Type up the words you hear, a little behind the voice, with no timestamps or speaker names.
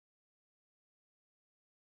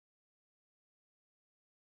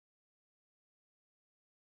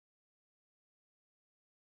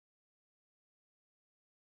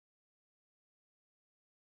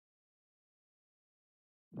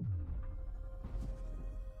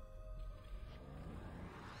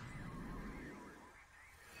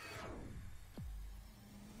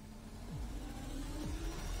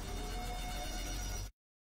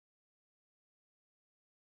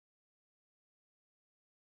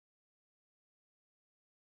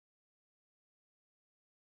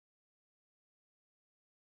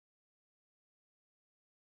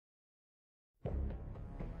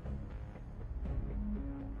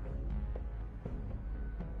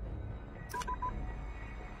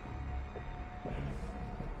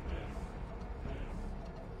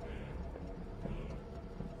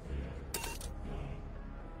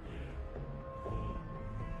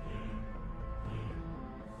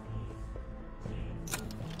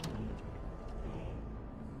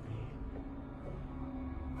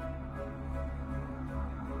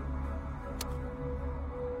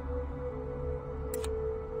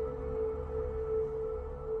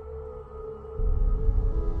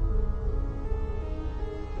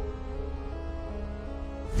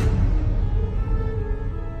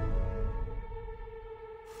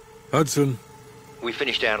Hudson. We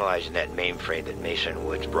finished analyzing that mainframe that Mason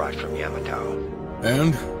Woods brought from Yamato.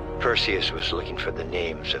 And? Perseus was looking for the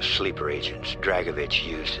names of sleeper agents Dragovich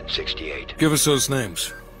used in '68. Give us those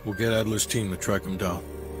names. We'll get Adler's team to track them down.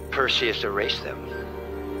 Perseus erased them.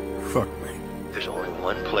 Fuck me. There's only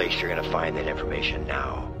one place you're gonna find that information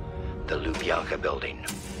now. The Lubyanka building.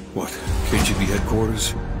 What? KGB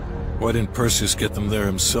headquarters? Why didn't Perseus get them there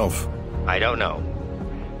himself? I don't know.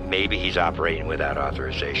 Maybe he's operating without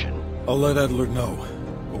authorization. I'll let Adler know.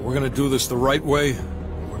 But we're gonna do this the right way, or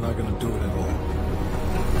we're not gonna do it at all.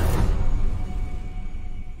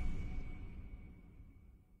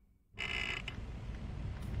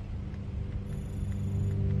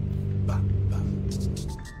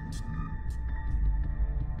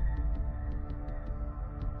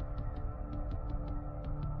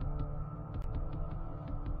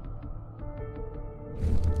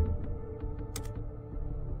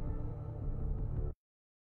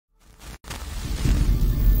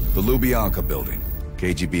 The Lubyanka building,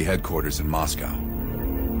 KGB headquarters in Moscow.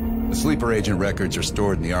 The sleeper agent records are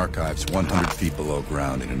stored in the archives 100 feet below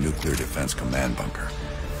ground in a nuclear defense command bunker.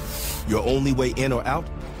 Your only way in or out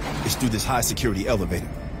is through this high-security elevator.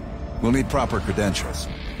 We'll need proper credentials.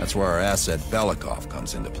 That's where our asset Belikov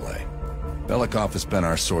comes into play. Belikov has been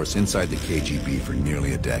our source inside the KGB for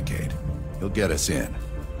nearly a decade. He'll get us in.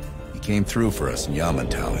 He came through for us in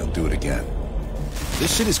Yamato. He'll do it again.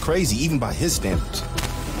 This shit is crazy, even by his standards.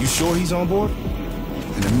 You sure he's on board?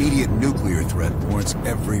 An immediate nuclear threat warrants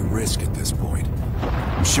every risk at this point.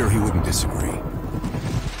 I'm sure he wouldn't disagree.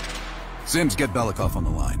 Sims, get Belikov on the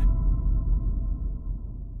line.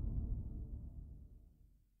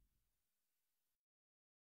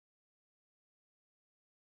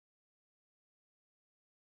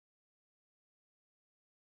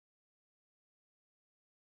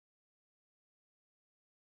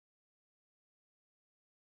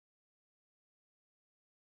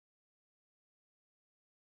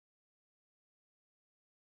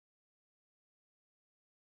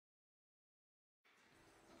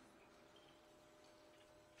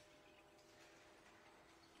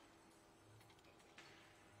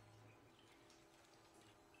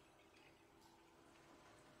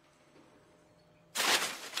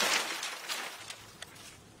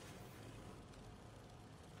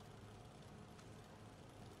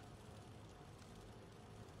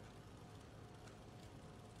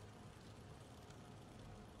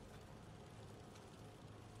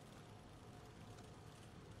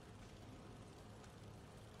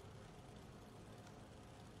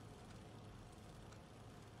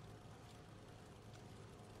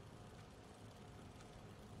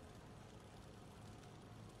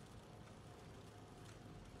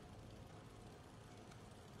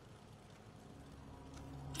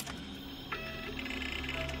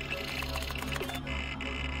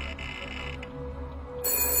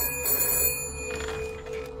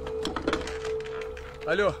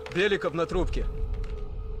 Алло, Беликов на трубке.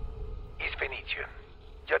 Извините,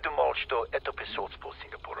 я думал, что это посольство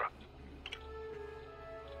Сингапура.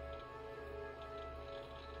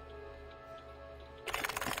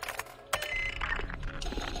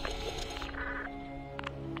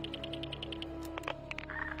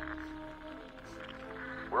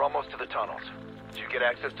 We're almost to the tunnels. Did you get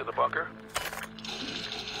access to the bunker?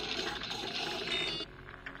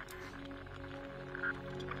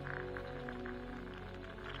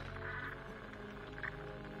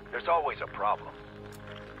 There's always a problem.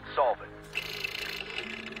 Solve it.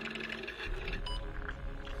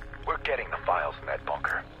 We're getting the files in that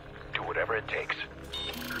bunker. Do whatever it takes.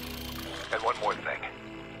 And one more thing.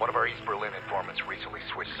 One of our East Berlin informants recently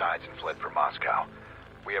switched sides and fled for Moscow.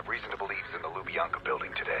 We have reason to believe he's in the Lubyanka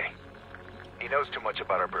building today. He knows too much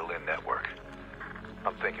about our Berlin network.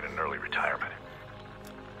 I'm thinking an early retirement.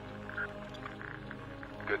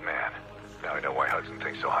 Good man. Now I know why Hudson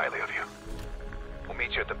thinks so highly of you. We'll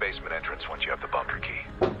meet you at the basement entrance once you have the bunker key.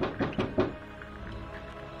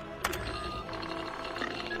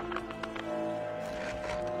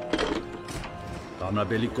 Anna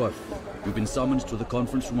Belikov, you've been summoned to the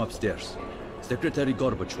conference room upstairs. Secretary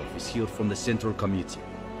Gorbachev is here from the Central Committee.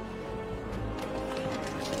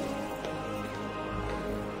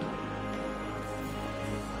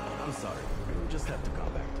 I'm sorry. We'll just have to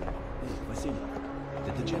come back to it. Hey, Vasily,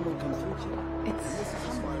 did the general come through here?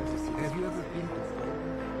 Have you ever been to...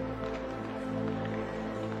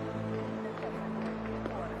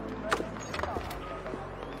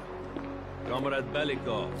 Comrade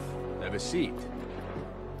Belikov, have a seat.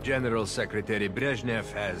 General Secretary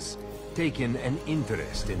Brezhnev has taken an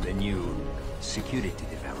interest in the new security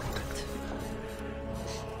development.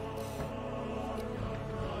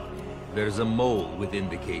 There's a mole within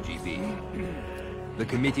the KGB. The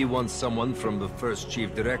committee wants someone from the first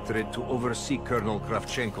Chief Directorate to oversee Colonel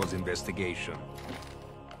Kravchenko's investigation.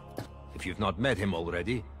 If you've not met him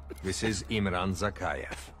already, this is Imran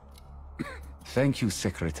Zakayev. Thank you,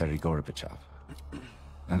 Secretary Gorbachev.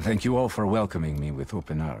 And thank you all for welcoming me with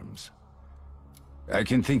open arms. I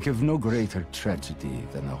can think of no greater tragedy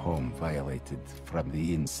than a home violated from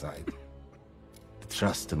the inside. The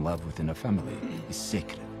trust and love within a family is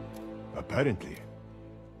sacred. Apparently.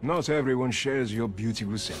 Not everyone shares your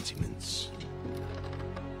beautiful sentiments.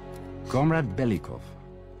 Comrade Belikov,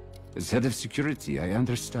 as head of security, I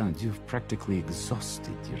understand you've practically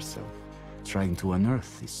exhausted yourself trying to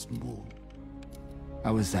unearth this mole.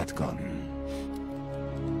 How has that gone?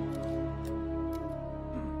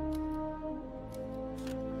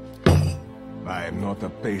 I am not a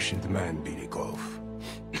patient man, Belikov,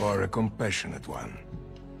 or a compassionate one.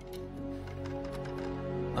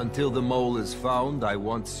 Until the mole is found, I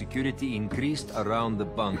want security increased around the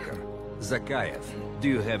bunker. Zakayev, do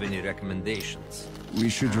you have any recommendations? We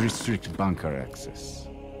should restrict bunker access.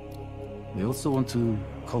 We also want to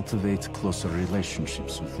cultivate closer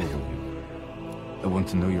relationships with all of you. I want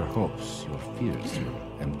to know your hopes, your fears, your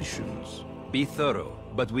ambitions. Be thorough,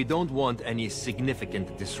 but we don't want any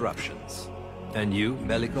significant disruptions. And you,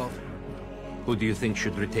 Belikov? Who do you think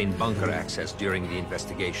should retain bunker access during the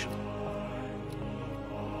investigation?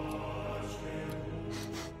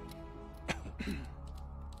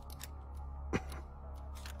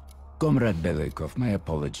 Comrade Belikov, my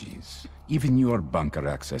apologies. Even your bunker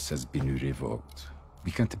access has been revoked.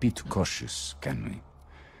 We can't be too cautious, can we?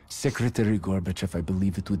 Secretary Gorbachev, I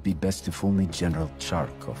believe it would be best if only General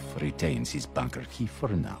Charkov retains his bunker key for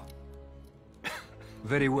now.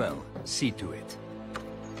 Very well. See to it.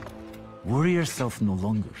 Worry yourself no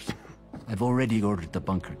longer. I've already ordered the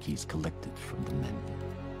bunker keys collected from the men.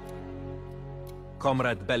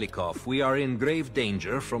 Comrade Belikov, we are in grave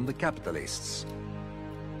danger from the capitalists.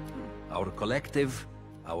 Our collective,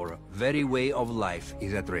 our very way of life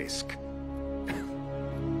is at risk.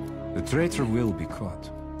 The traitor will be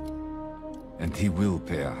caught. And he will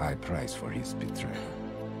pay a high price for his betrayal.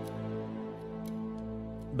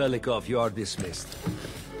 Belikov, you are dismissed.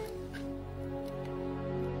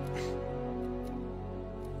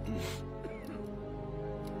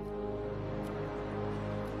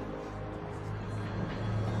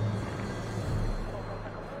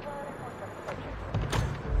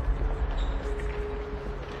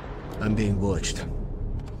 I'm being watched.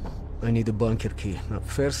 I need a bunker key. Now,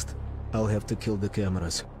 first, I'll have to kill the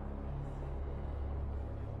cameras.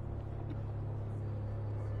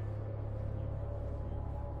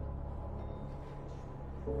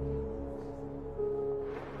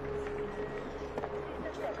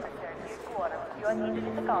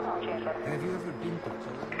 Have you ever been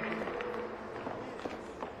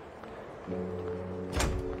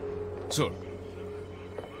to Sir.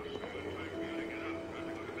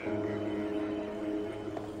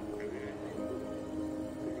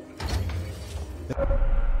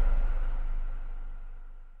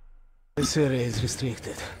 This area is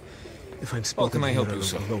restricted. If I'm spotted, can I help here, you, I'll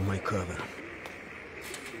sir? blow my cover.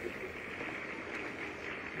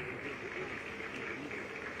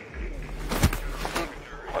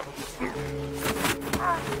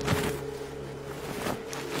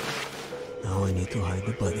 Now I need to hide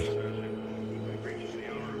the body.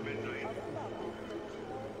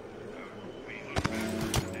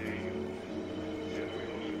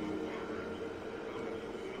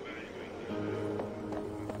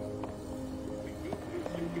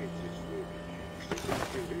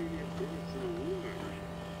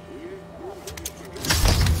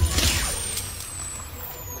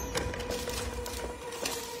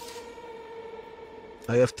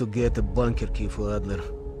 I have to get a bunker key for Adler.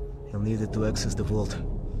 He'll need it to access the vault.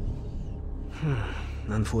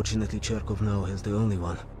 Unfortunately, Charkov now has the only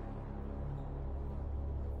one.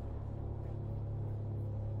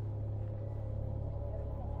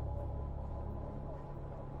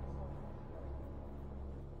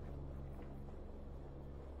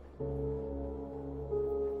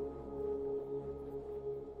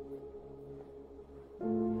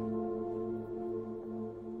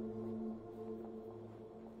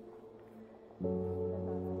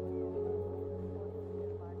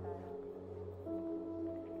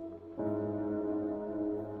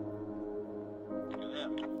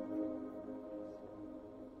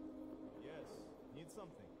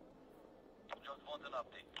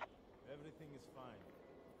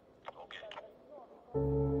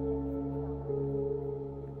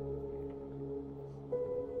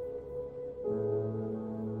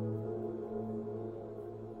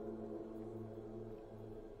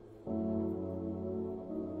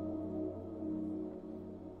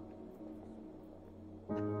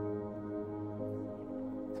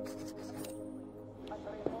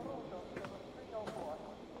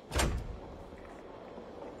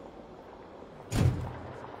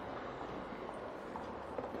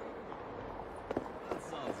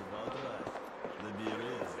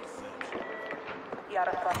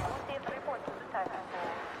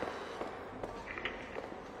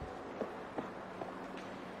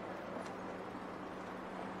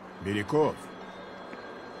 Birikov,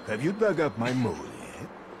 have you dug up my mole yet?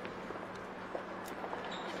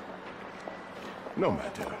 No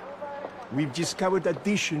matter. We've discovered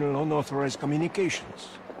additional unauthorized communications.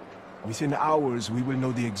 Within hours, we will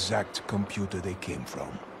know the exact computer they came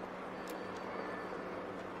from.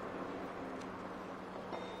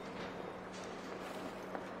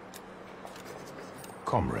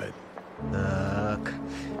 Comrade. I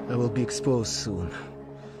will be exposed soon.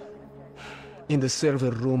 In the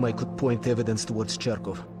server room, I could point evidence towards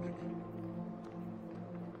Charkov.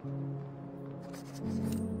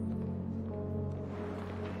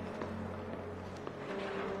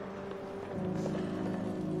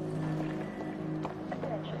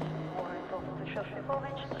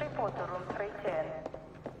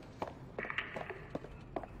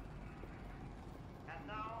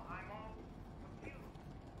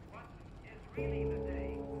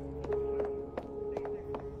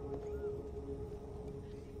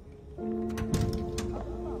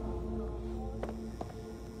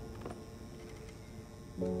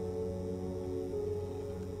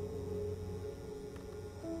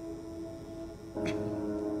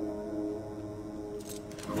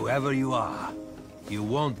 Whoever you are, you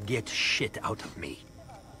won't get shit out of me.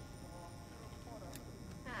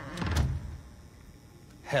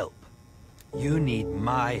 Help. You need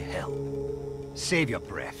my help. Save your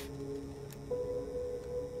breath.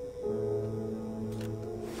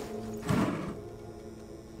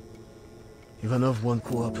 Ivanov won't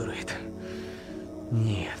cooperate.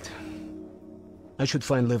 Нет. I should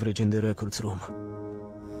find leverage in the records room.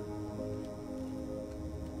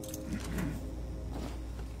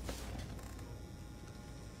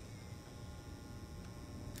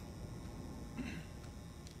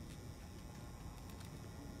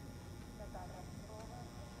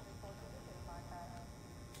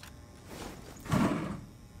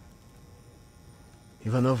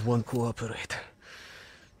 Ivanov won't cooperate.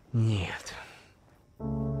 Нет.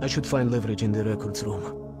 I should find leverage in the records room.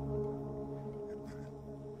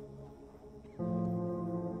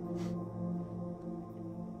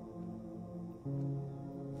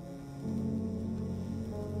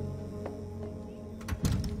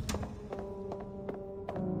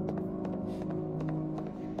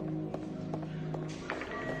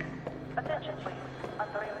 Attention please.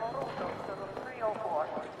 Andrei Morozov to room 304.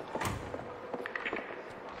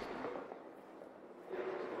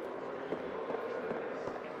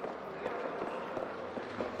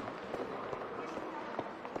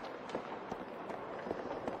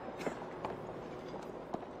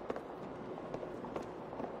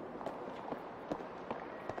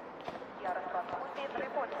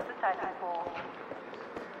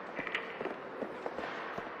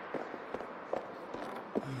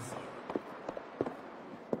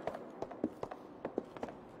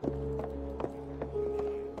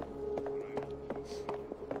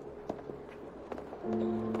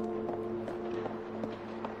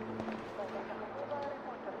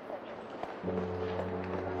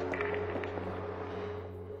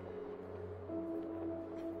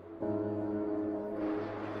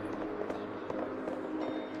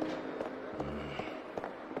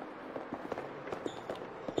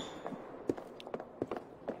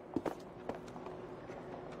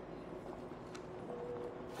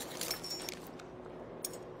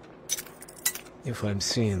 If I'm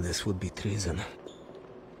seeing this, would be treason.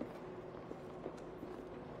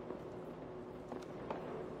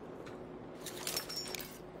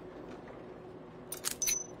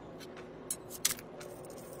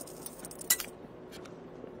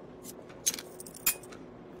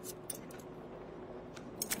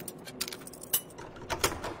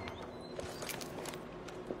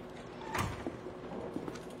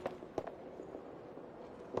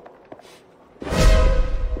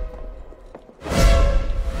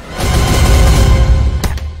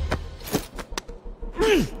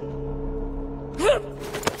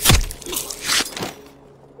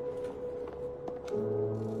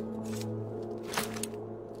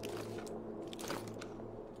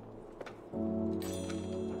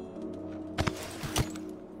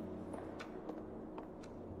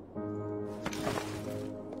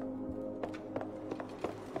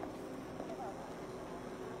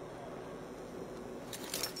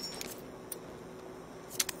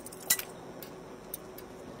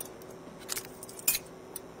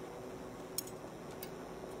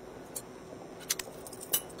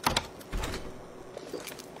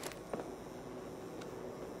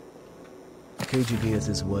 KGB has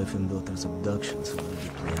his wife and daughter's abductions already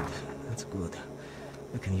planned. That's good.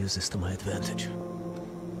 I can use this to my advantage.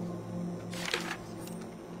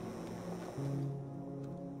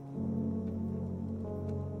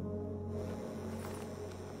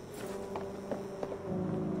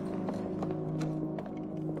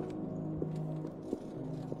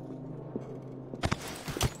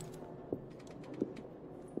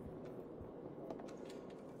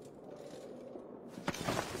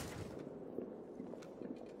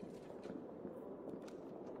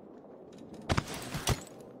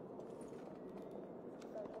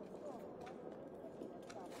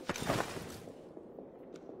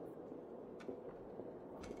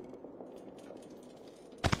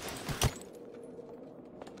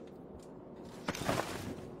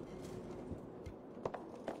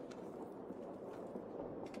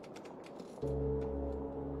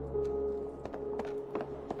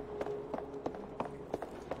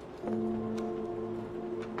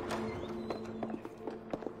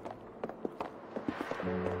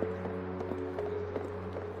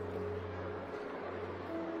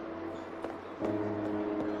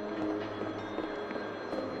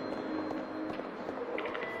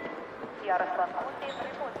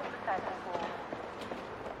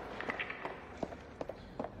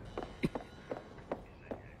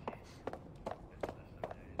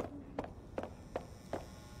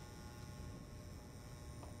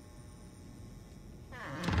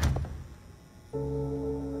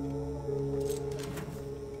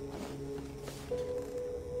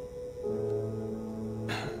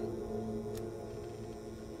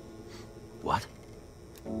 What?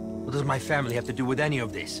 What does my family have to do with any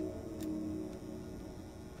of this?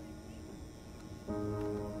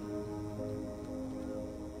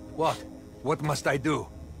 What? What must I do?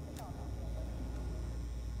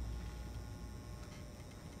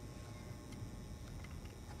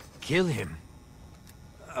 Kill him?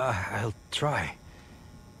 I'll try.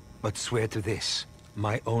 But swear to this.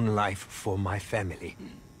 My own life for my family.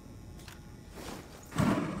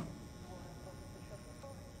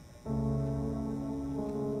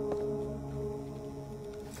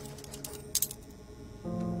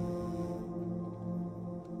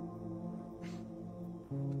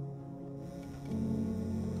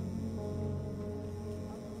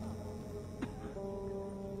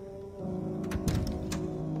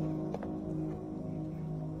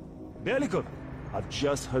 Belikov, I've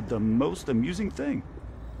just heard the most amusing thing.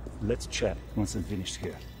 Let's chat once I'm finished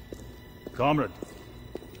here. Comrade,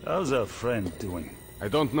 how's our friend doing? I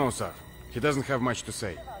don't know, sir. He doesn't have much to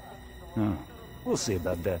say. Oh, we'll see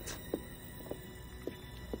about that.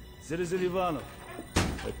 Citizen Ivanov,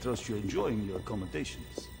 I trust you're enjoying your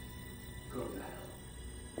accommodations.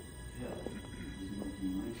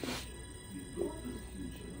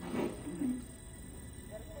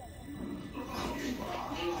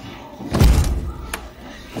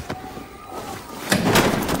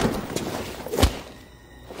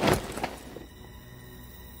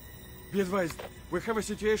 Be advised, we have a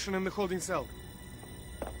situation in the holding cell.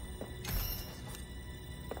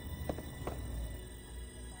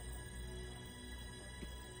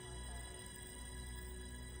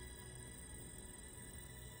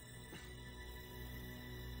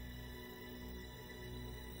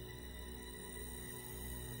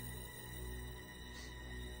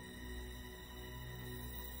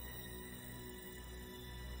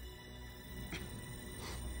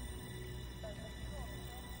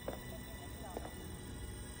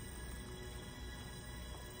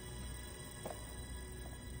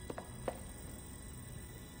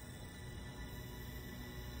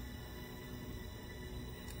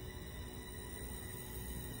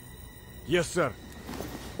 Yes, sir.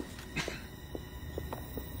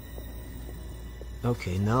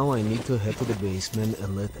 Okay, now I need to head to the basement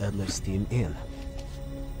and let Adler's team in.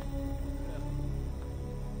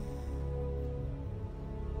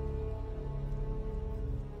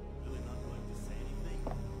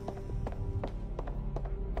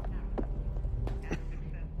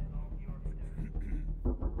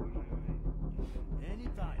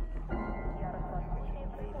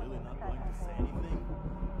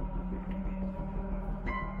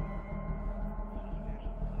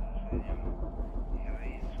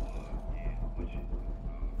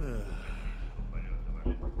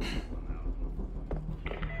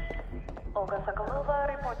 Olga Sokolova,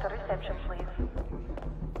 report to reception, please.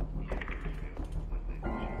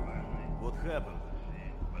 What happened?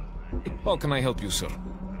 How can I help you, sir?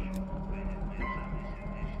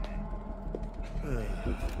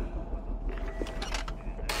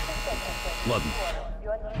 Ладно.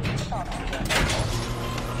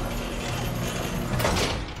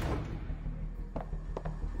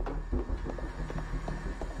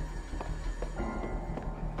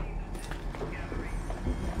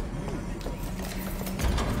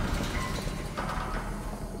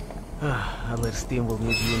 Adler's team will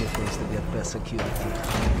need uniforms to get past security.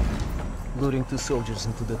 Luring 2 soldiers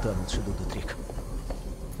into the tunnel should do the trick.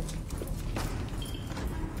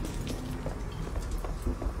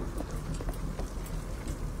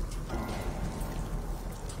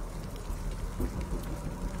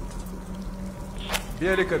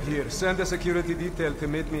 Belikov here. Send a security detail to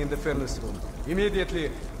meet me in the furnace room.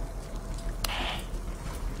 Immediately.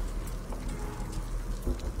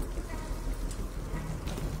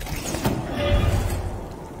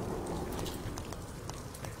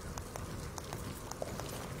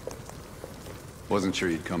 Wasn't sure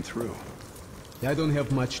you'd come through. I don't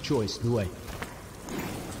have much choice, do I?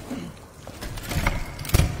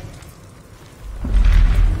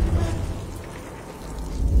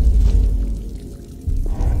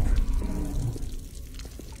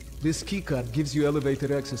 This keycard gives you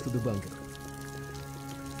elevator access to the bunker.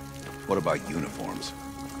 What about uniforms?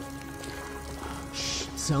 Shh,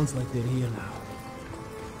 sounds like they're here now.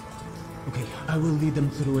 Okay, I will lead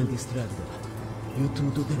them through and distract them. You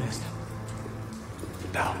two do the rest.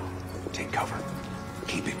 Now, take cover.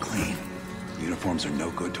 Keep it clean. Uniforms are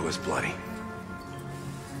no good to us bloody.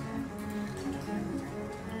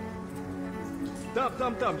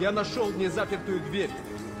 Там, я нашел незапертую дверь.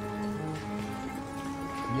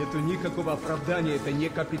 Нету никакого оправдания этой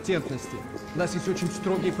некомпетентности. У нас есть очень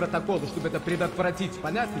строгие протоколы, чтобы это предотвратить.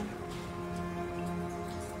 Понятно?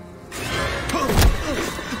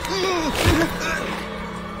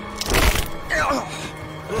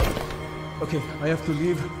 Okay, I have to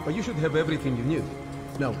leave, but you should have everything you need.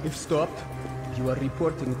 Now, if stopped, you are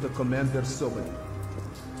reporting to Commander Sobel.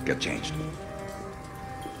 Get changed.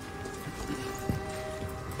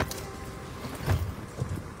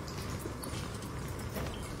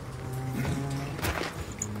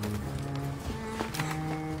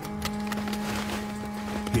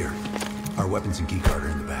 Here, our weapons and keycard are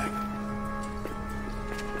in the bag.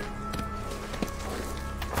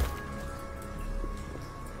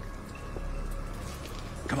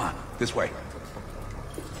 Come on, this way.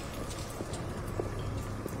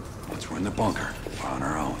 Once we're in the bunker, we're on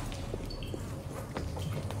our own.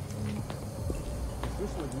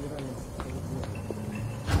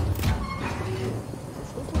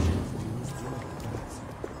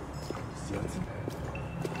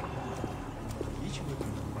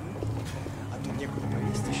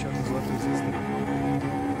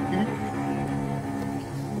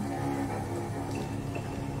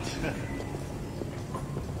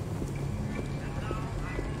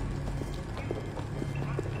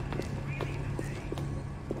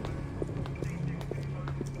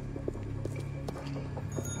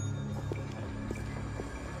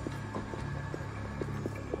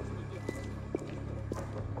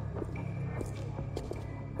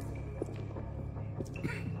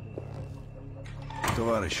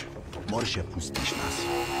 Товарищ, можешь отпустить нас?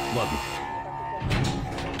 Ладно.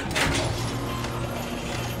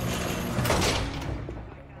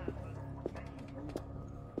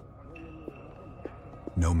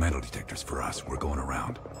 No metal detectors for us. We're going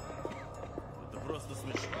around.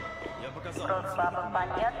 Просьба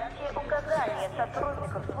понять все указания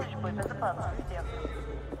сотрудников службы безопасности.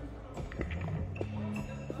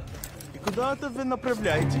 И куда-то вы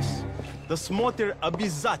направляетесь? Досмотр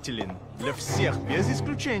обязателен для всех, без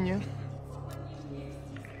исключения.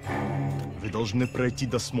 Вы должны пройти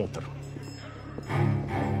досмотр.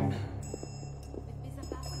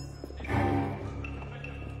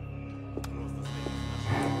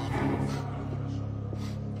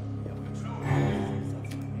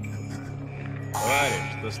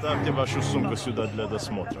 Товарищ, доставьте вашу сумку сюда для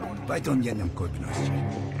досмотра. Дайте мне нам копность.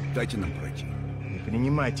 Дайте нам пройти. Не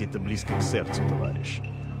принимайте это близко к сердцу, товарищ.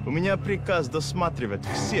 У меня приказ досматривать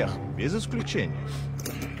всех, без исключения.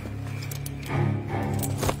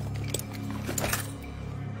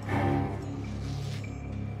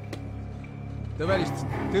 Товарищ,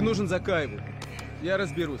 ты нужен Закаеву. Я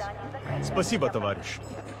разберусь. Спасибо, товарищ.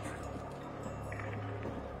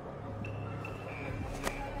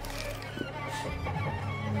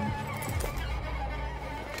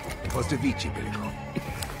 Поставите Беликов.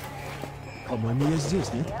 По-моему, я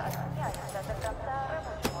здесь, нет?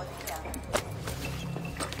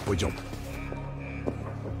 Пойдем.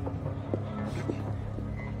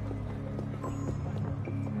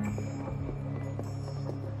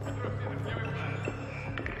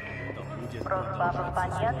 Просьба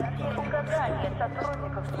понять все указания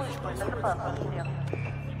сотрудников службы безопасности.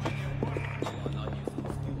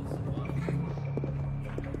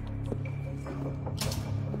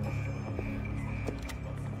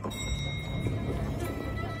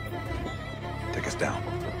 Take us down.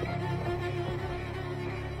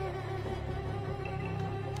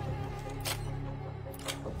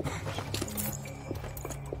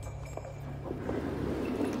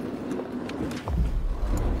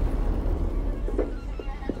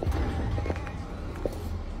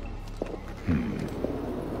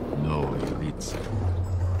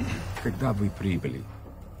 Когда вы прибыли?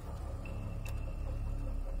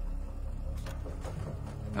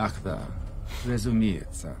 Ах да,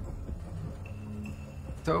 разумеется.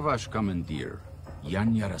 Кто ваш командир? Я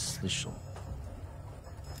не расслышал.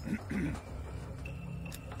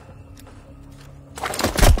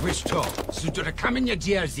 Вы что, с дураками не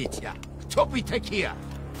дерзите? Кто вы такие?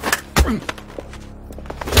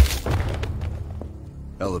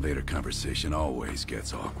 Elevator conversation always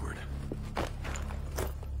gets awkward.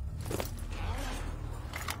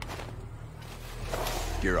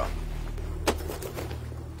 Gear up.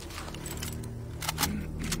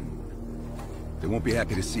 They won't be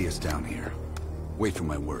happy to see us down here. Wait for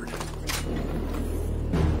my word.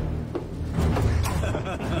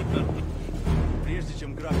 Прежде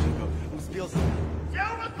чем Кравченко успел...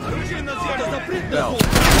 Оружие на Bell.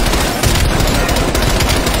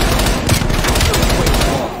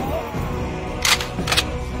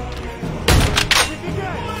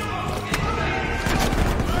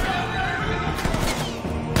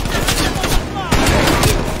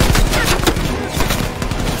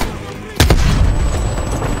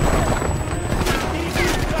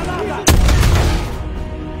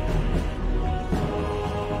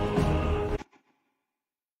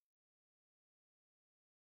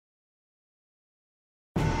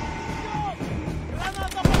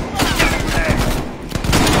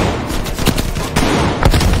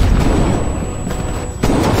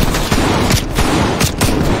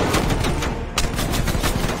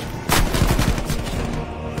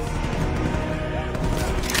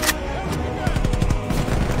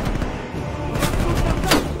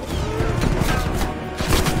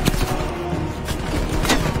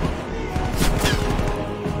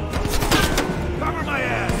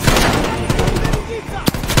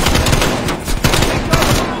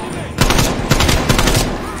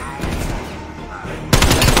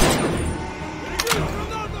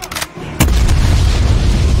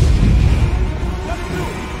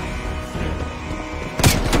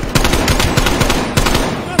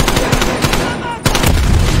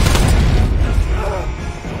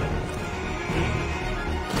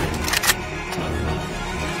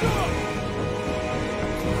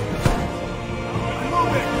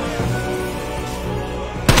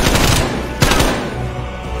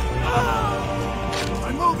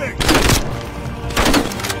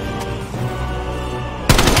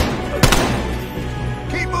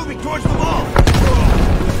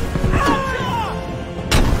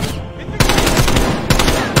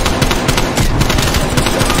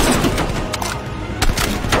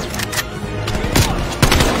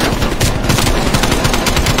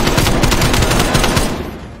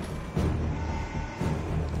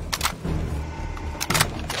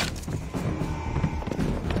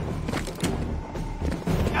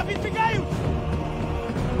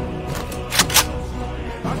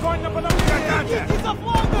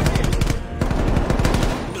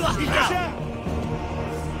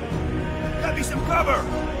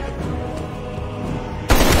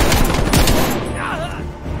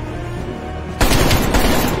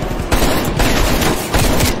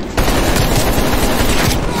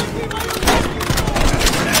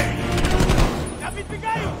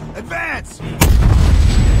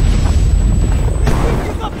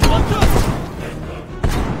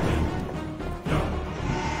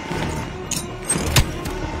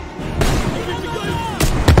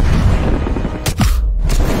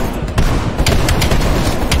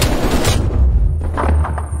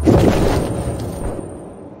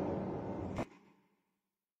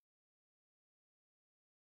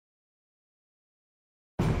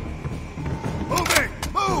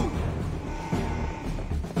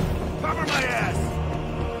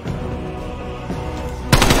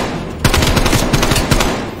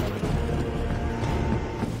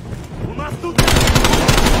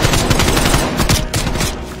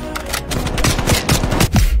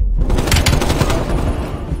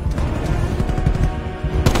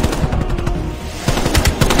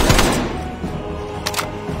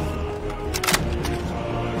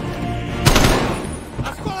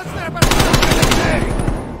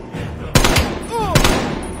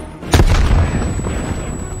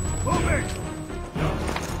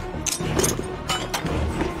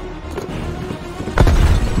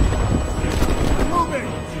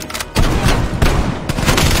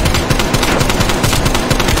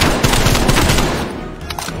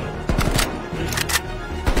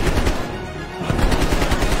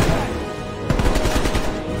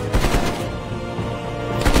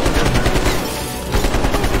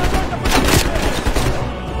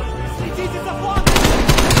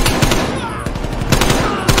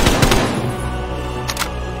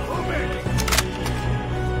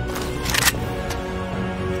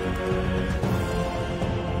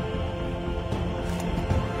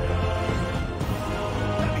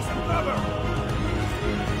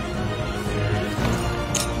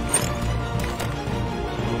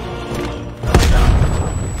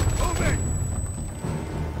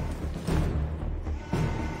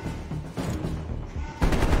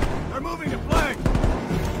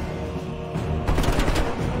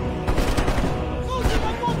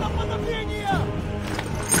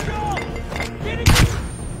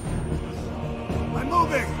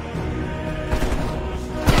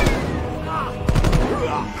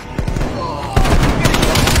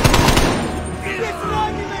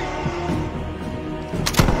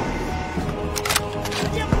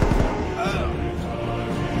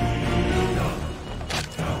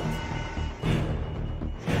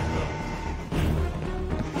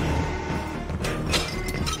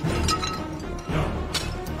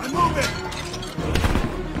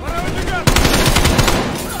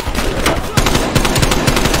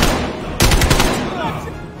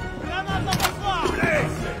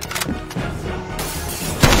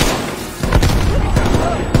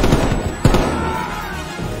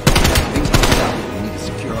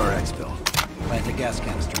 spill. Plant a gas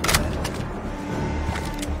canister with that.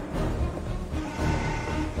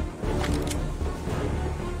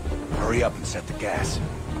 Hurry up and set the gas.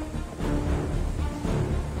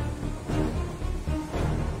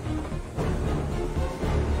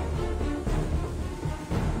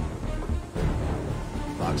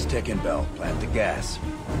 Clock's ticking, Bell. Plant the gas.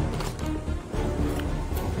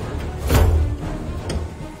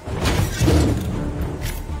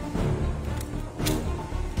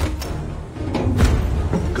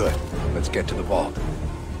 Good. Let's get to the vault.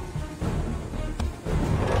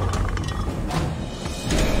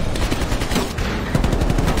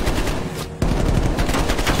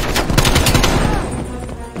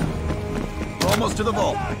 Almost to the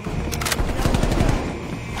vault.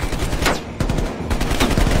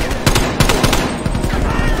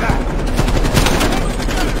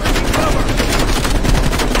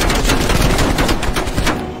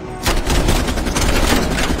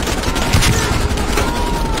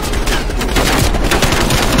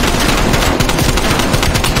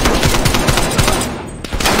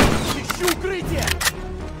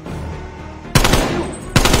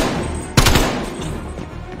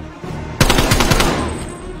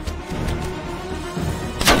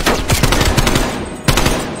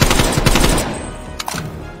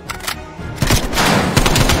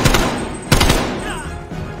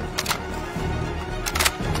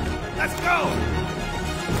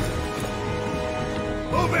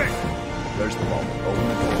 There's the vault. Open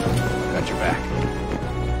the door. Got your back.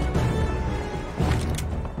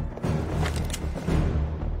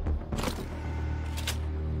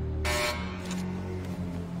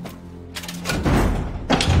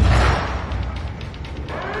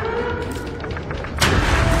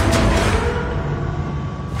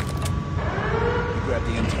 You grab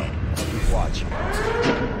the intel. I'll keep watch.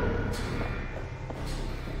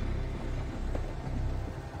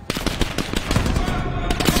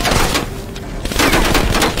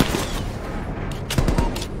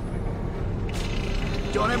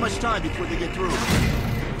 Don't have much time before they get through.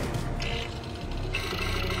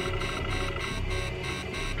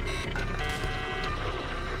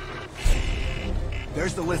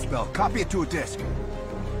 There's the list, Bell. Copy it to a disk.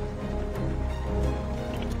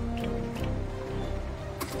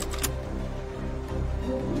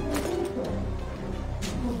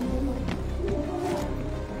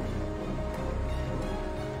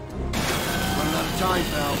 Running out of time,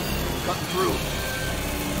 Bell. Cutting through.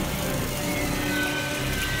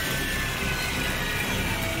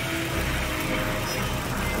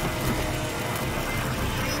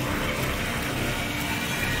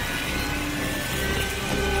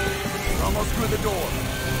 Almost through the door.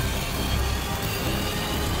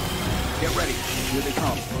 Get ready. Here they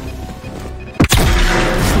come.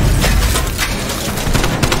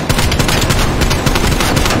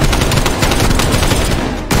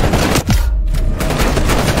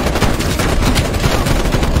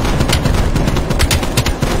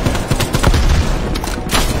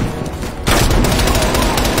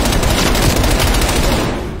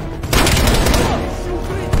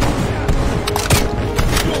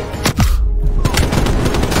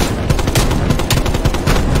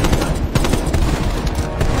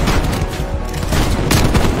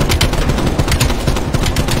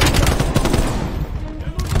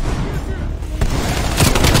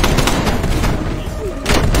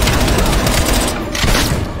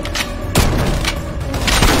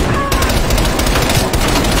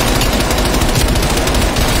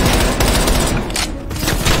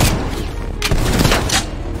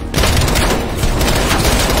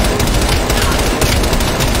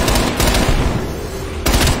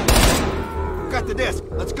 Got the disc.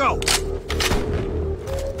 Let's go.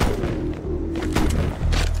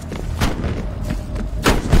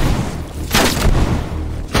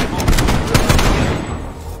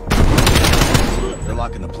 They're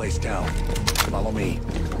locking the place down. Follow me.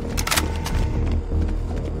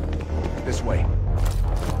 This way.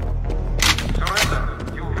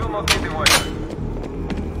 Surrender. You will not be divided.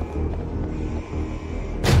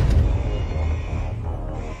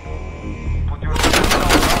 Put your hands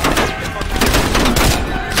down.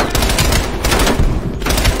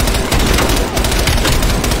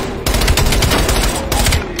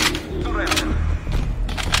 Surrender.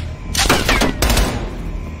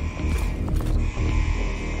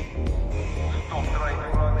 Stop trying to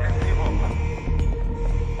run and give up.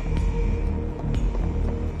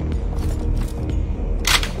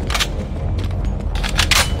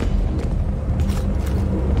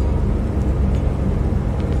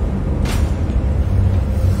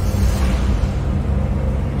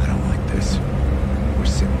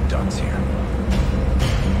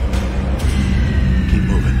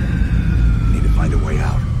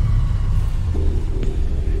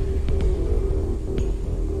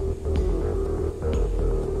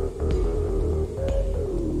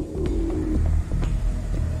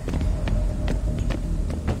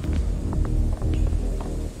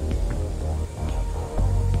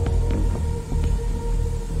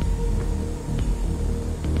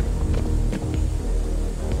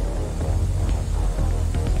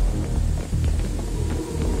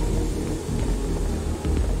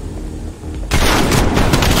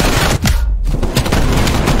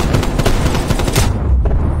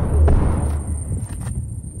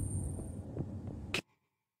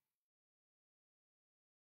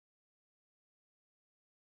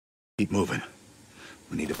 Keep moving.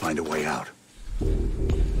 We need to find a way out.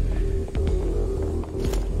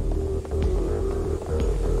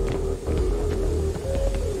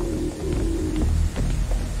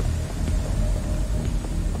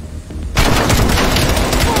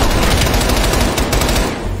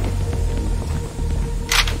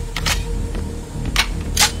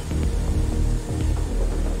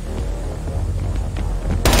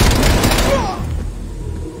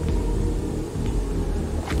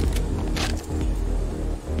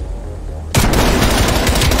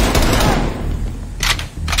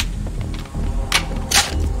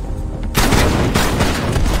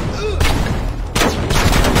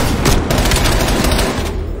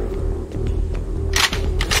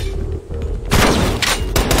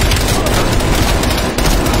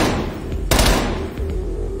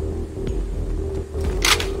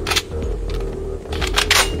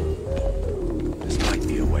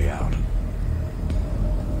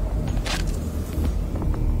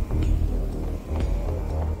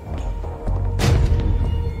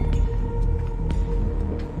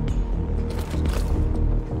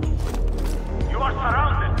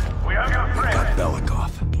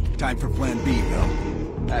 Time for Plan B,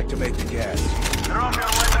 Bill. Activate the gas. Drop your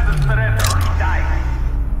weapons and surrender or die.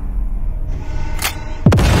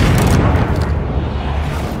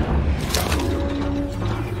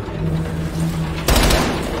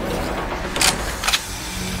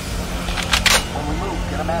 When we move,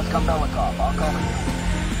 get a mask on Belikov. I'll cover you.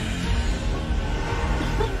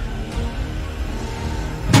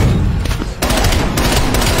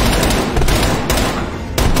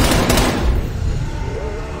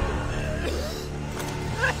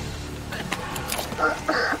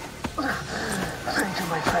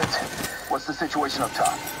 What's the situation up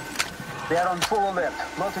top? They are on full alert,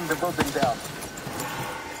 locking the building down.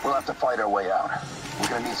 We'll have to fight our way out. We're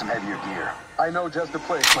gonna need some heavier gear. I know just the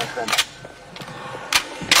place, my friend.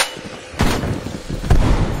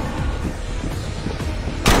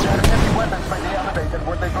 There are heavy weapons by the elevator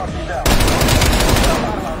where they brought me down. We'll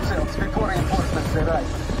battle ourselves before reinforcements arrive.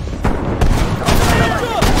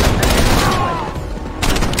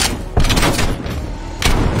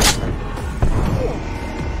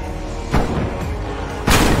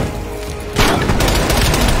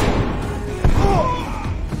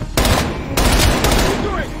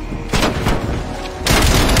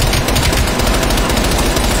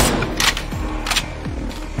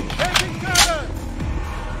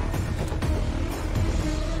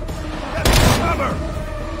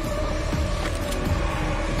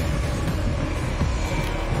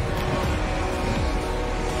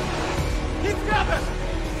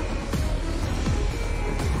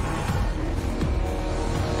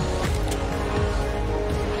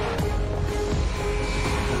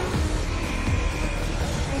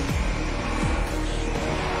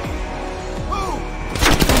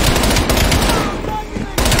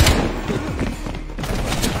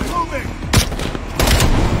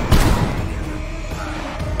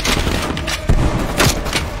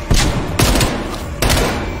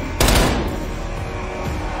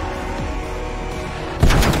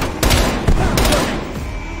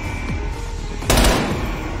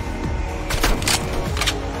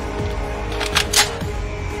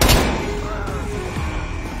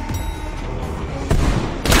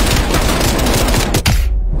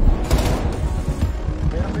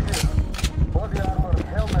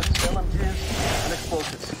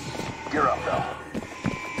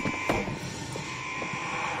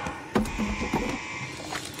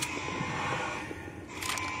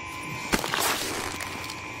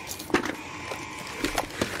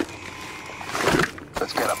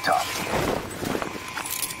 Let's get up top.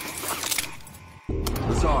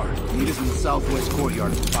 Lazar, meet us in the southwest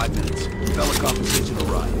courtyard in 5 minutes. Belikov is hitching a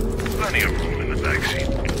ride. Plenty of room in the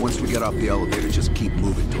backseat. Once we get off the elevator, just keep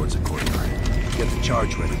moving towards the courtyard. Get the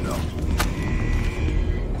charge ready, Bill.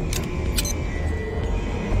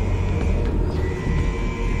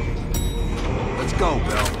 Let's go,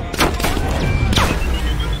 Bill.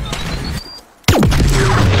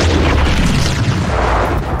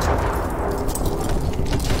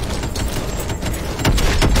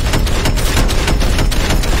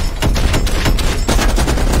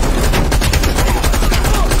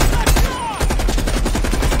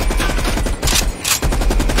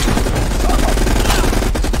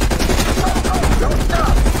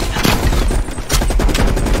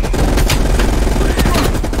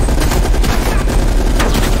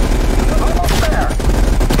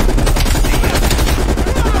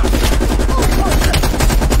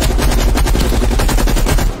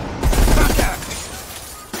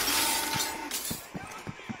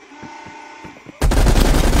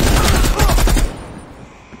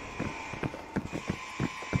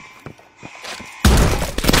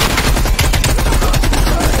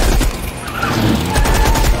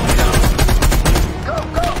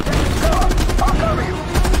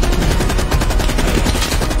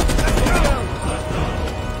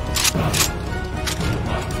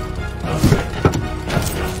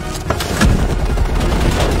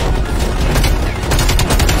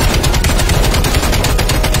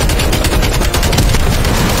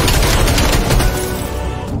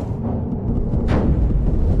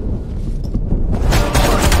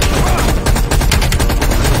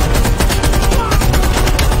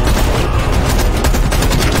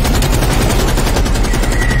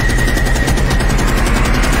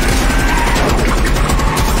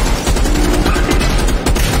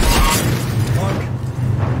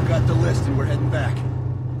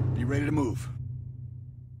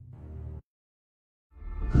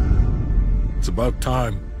 About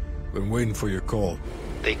time. Been waiting for your call.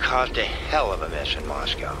 They caused a hell of a mess in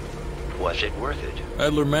Moscow. Was it worth it?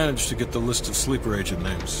 Adler managed to get the list of sleeper agent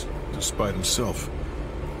names, despite himself.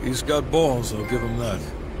 He's got balls, I'll give him that.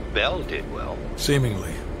 Bell did well.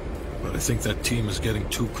 Seemingly. But I think that team is getting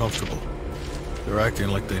too comfortable. They're acting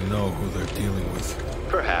like they know who they're dealing with.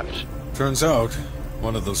 Perhaps. Turns out,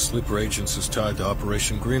 one of those sleeper agents is tied to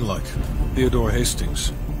Operation Greenlight. Theodore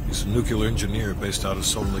Hastings. He's a nuclear engineer based out of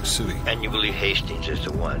Salt Lake City. And you believe Hastings is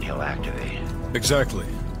the one he'll activate? Exactly.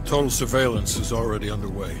 Total surveillance is already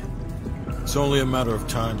underway. It's only a matter of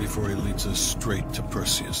time before he leads us straight to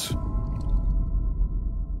Perseus.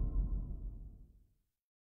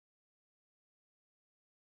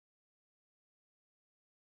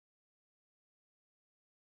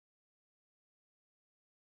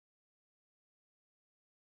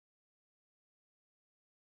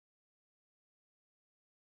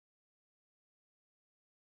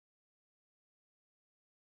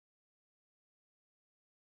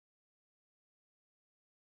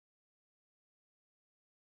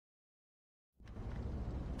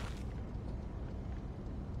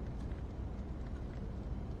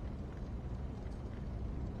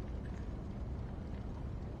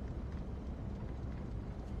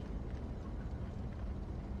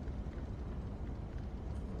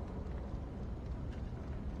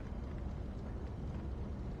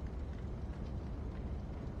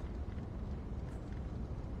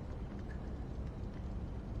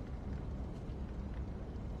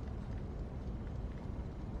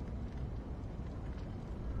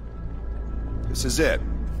 This is it.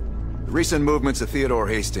 The recent movements of Theodore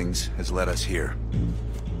Hastings has led us here.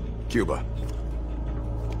 Cuba.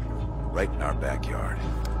 Right in our backyard.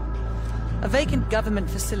 A vacant government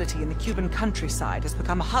facility in the Cuban countryside has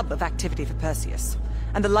become a hub of activity for Perseus,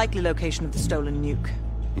 and the likely location of the stolen nuke.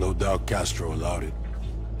 No doubt Castro allowed it.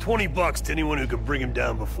 $20 to anyone who can bring him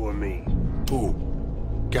down before me.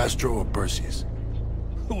 Who? Castro or Perseus?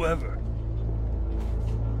 Whoever.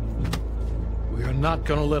 We are not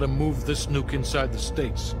gonna let him move this nuke inside the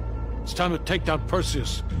States. It's time to take down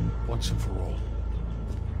Perseus, once and for all.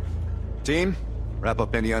 Team, wrap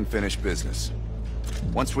up any unfinished business.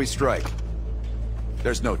 Once we strike,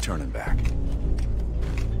 there's no turning back.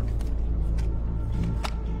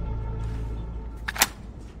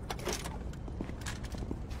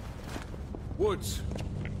 Woods,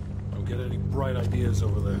 don't get any bright ideas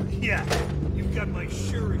over there. Yeah, you've got my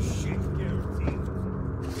surest shit guaranteed.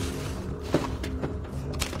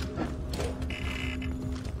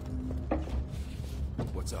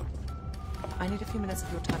 What's up? I need a few minutes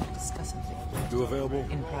of your time to discuss something. You available?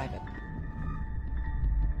 In private.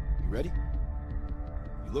 You ready?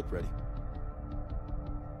 You look ready.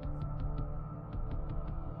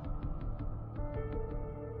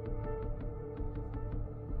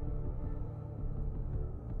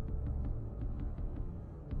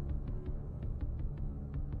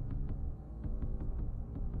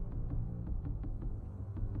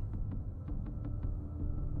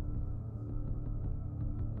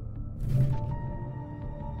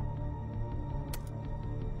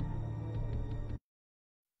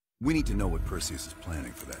 We need to know what Perseus is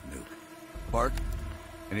planning for that nuke. Park?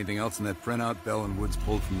 Anything else in that printout Bell and Woods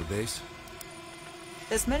pulled from the base?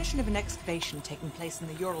 There's mention of an excavation taking place in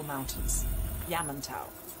the Ural Mountains, Yamantau.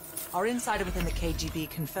 Our insider within the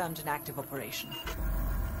KGB confirmed an active operation.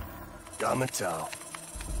 Yamantau.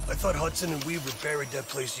 I thought Hudson and Weaver buried that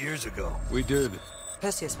place years ago. We did.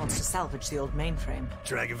 Perseus wants to salvage the old mainframe.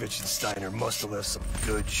 Dragovich and Steiner must have left some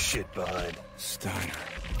good shit behind. Steiner.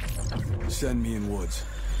 Send me in Woods.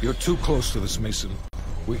 You're too close to this, Mason.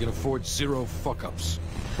 We can afford zero fuck-ups.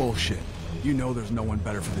 Bullshit. You know there's no one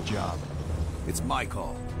better for the job. It's my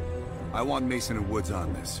call. I want Mason and Woods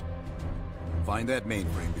on this. Find that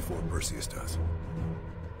mainframe before Perseus does.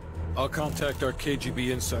 I'll contact our KGB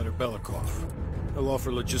insider Belikov. He'll offer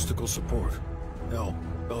logistical support. Hell,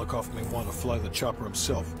 Belikov may want to fly the chopper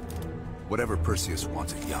himself. Whatever Perseus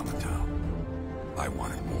wants at Yamantau, I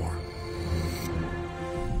want it more.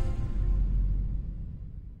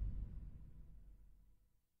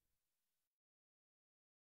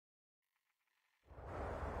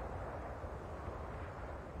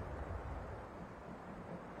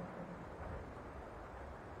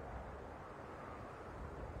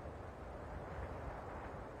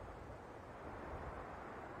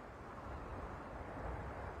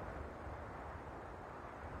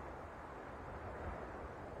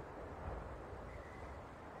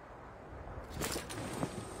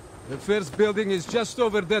 The first building is just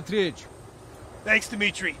over that ridge. Thanks,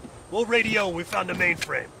 Dmitri. We'll radio when we found the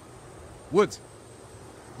mainframe. Woods,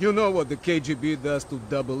 you know what the KGB does to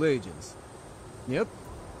double agents. Yep.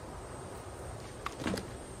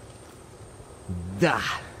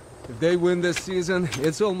 If they win this season,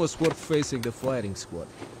 it's almost worth facing the firing squad.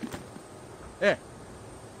 Hey,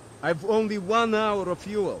 I've only 1 hour of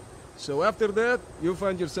fuel, so after that, you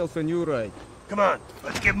find yourself a new ride. Come on,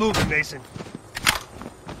 let's get moving, Mason.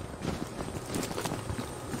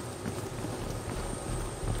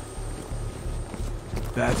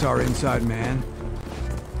 That's our inside man?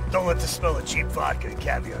 Don't let the smell of cheap vodka and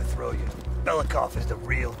caviar throw you. Belikov is the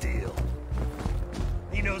real deal.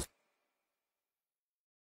 He knows...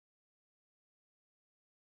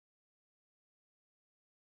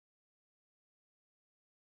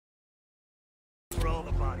 where all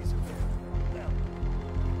the bodies are buried. Well,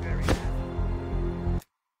 very happy.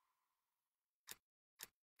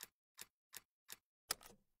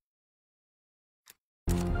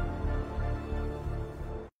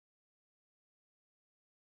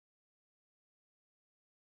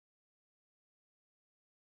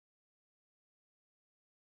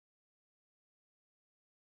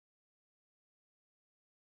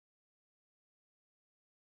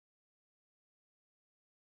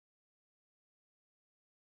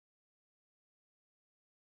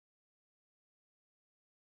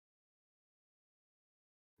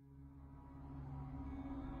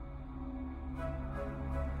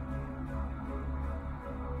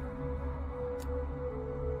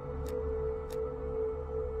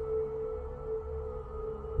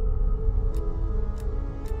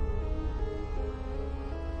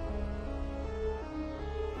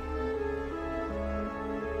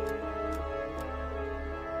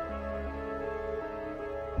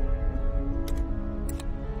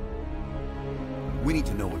 We need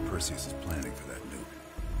to know what Perseus is planning for that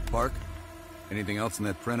nuke. Park? Anything else in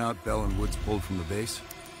that printout Bell and Woods pulled from the base?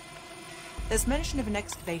 There's mention of an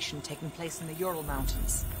excavation taking place in the Ural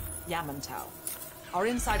Mountains, Yamantau. Our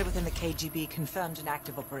insider within the KGB confirmed an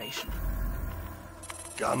active operation.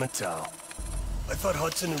 Yamantau. I thought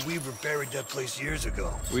Hudson and Weaver buried that place years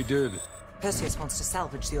ago. We did. Perseus wants to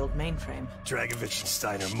salvage the old mainframe. Dragovich and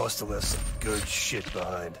Steiner must have left some good shit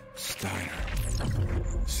behind. Steiner.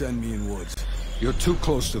 Send me in Woods. You're too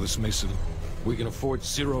close to this, Mason. We can afford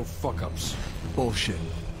 0 fuck-ups. Bullshit.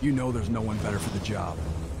 You know there's no one better for the job.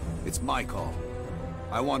 It's my call.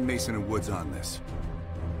 I want Mason and Woods on this.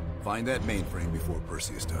 Find that mainframe before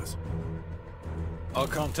Perseus does. I'll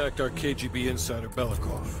contact our KGB insider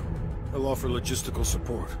Belikov. He'll offer logistical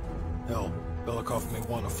support. Hell, Belikov may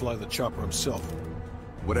want to fly the chopper himself.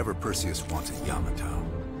 Whatever Perseus wants at Yamantau,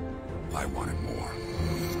 I want it more.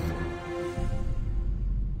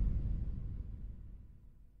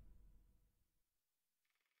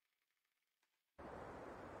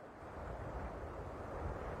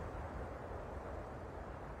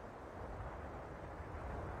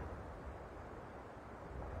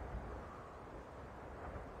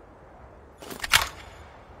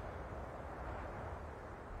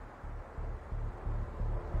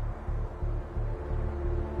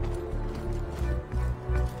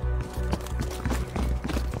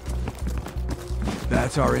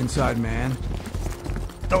 That's our inside man?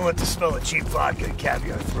 Don't let the smell of cheap vodka and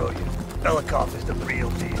caviar throw you. Belikov is the real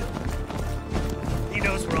deal. He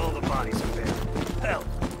knows where all the bodies are buried. Hell,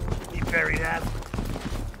 he buried half of them.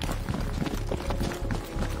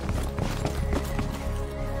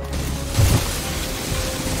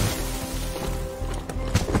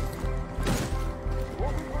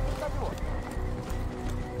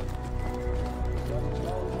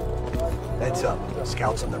 Heads up.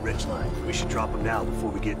 Scouts on the ridgeline. We should drop them now before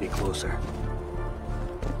we get any closer.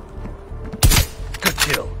 Good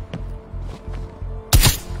kill.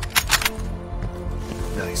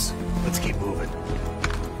 Nice. Let's keep moving.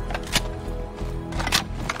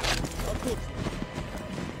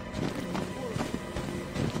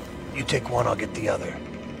 You take one, I'll get the other.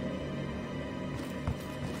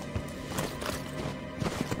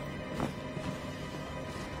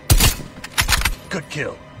 Good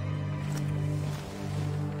kill.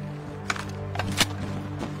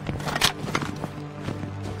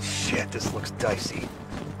 Shit, this looks dicey.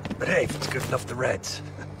 But hey, if it's good enough, the Reds.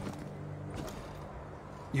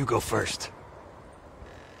 You go first.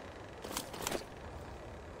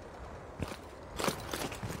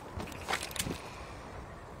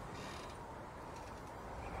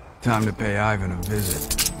 Time to pay Ivan a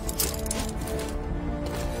visit.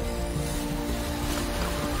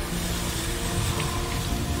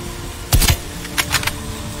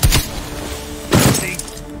 See?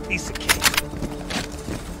 He's the king.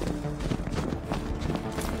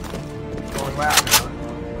 Going loud, huh?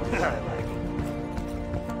 I like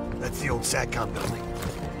it. That's the old SATCOM building.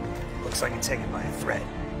 Looks like it's hanging by a thread.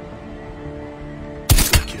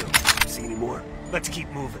 Good kill. See any more? Let's keep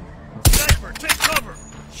moving. Sniper, take cover!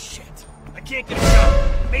 Shit. I can't get a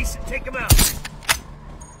shot. Mason, take him out. Mason,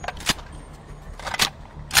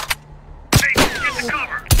 get the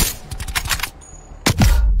cover.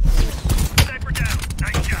 Sniper down.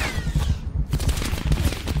 Nice shot.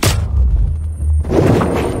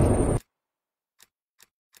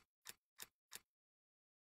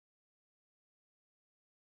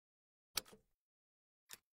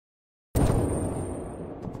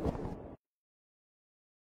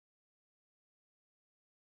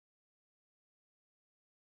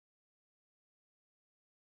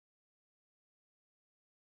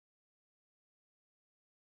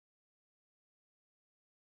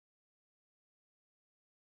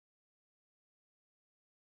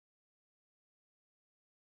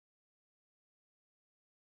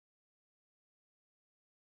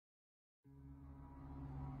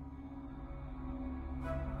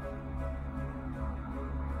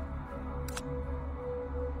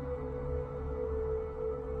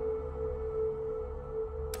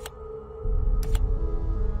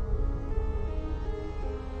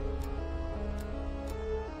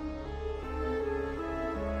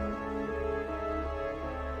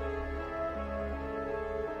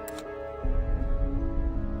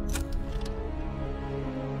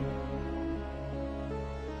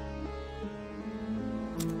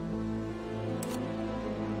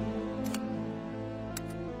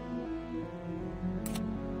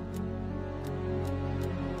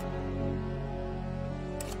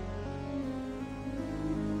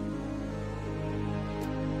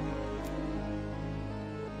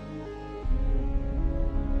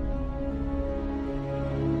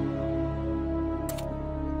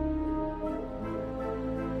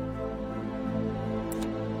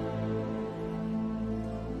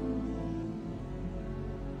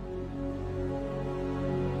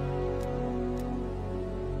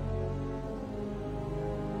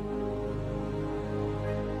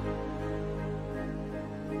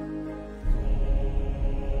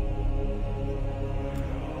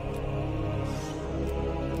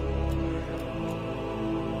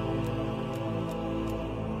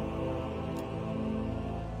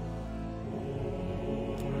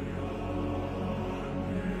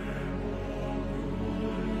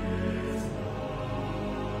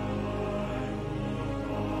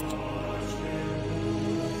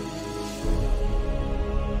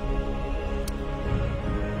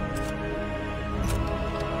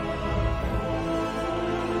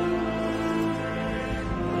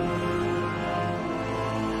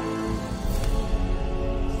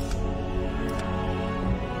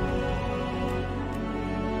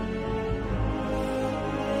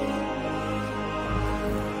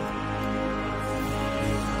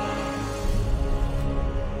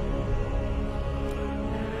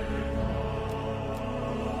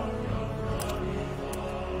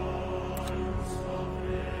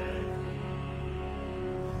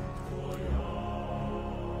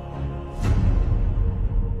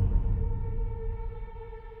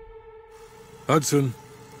 Hudson.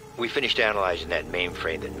 We finished analyzing that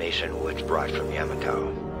mainframe that Mason Woods brought from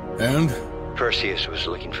Yamato. And? Perseus was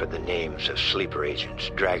looking for the names of sleeper agents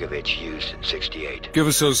Dragovich used in 68. Give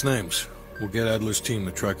us those names. We'll get Adler's team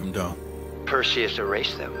to track them down. Perseus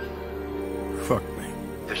erased them. Fuck me.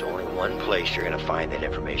 There's only one place you're gonna find that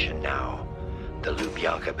information now. The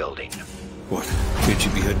Lubyanka building. What?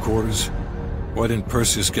 KGB headquarters? Why didn't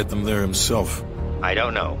Perseus get them there himself? I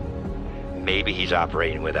don't know. Maybe he's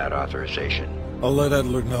operating without authorization. I'll let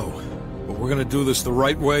Adler know. But we're gonna do this the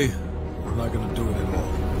right way. We're not gonna do it at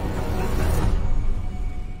all.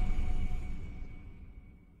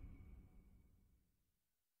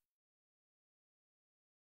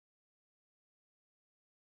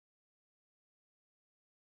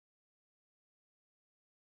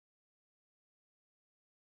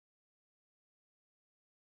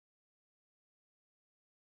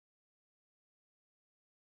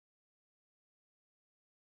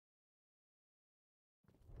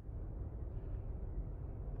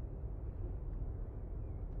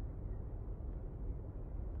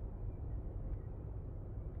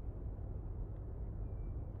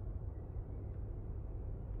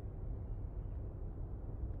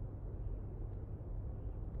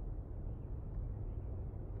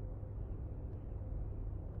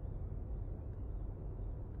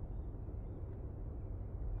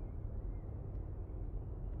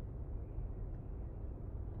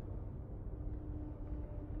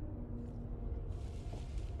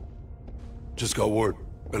 Just got word.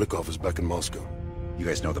 Belikov is back in Moscow. You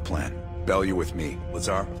guys know the plan. Bell, you're with me.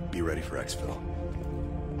 Lazar, be ready for exfil.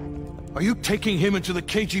 Are you taking him into the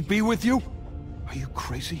KGB with you? Are you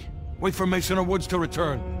crazy? Wait for Mason or Woods to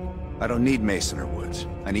return. I don't need Mason or Woods.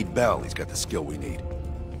 I need Bell. He's got the skill we need.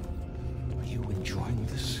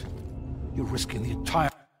 You're risking the entire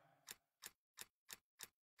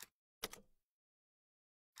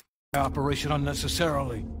operation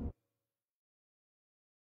unnecessarily.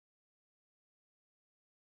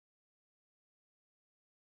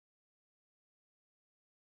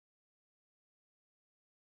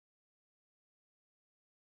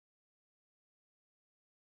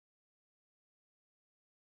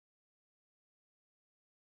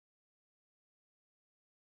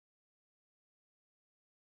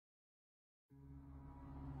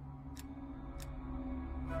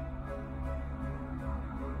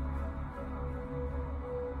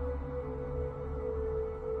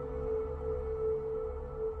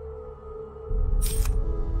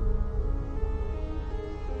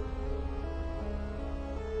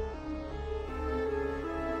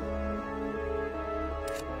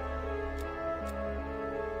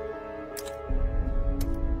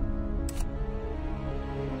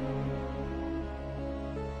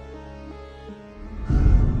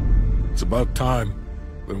 It's about time.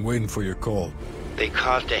 Been waiting for your call. They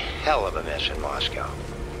caused a hell of a mess in Moscow.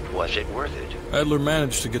 Was it worth it? Adler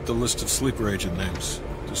managed to get the list of sleeper agent names,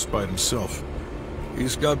 despite himself.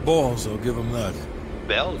 He's got balls, I'll give him that.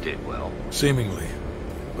 Bell did well. Seemingly.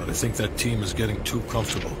 But I think that team is getting too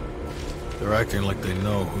comfortable. They're acting like they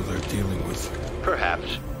know who they're dealing with.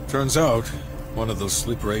 Perhaps. Turns out, one of those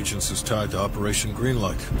sleeper agents is tied to Operation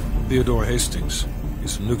Greenlight. Theodore Hastings.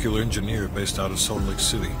 He's a nuclear engineer based out of Salt Lake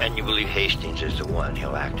City. And you believe Hastings is the one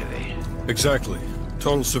he'll activate? Exactly.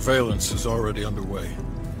 Total surveillance is already underway.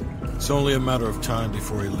 It's only a matter of time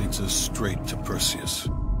before he leads us straight to Perseus.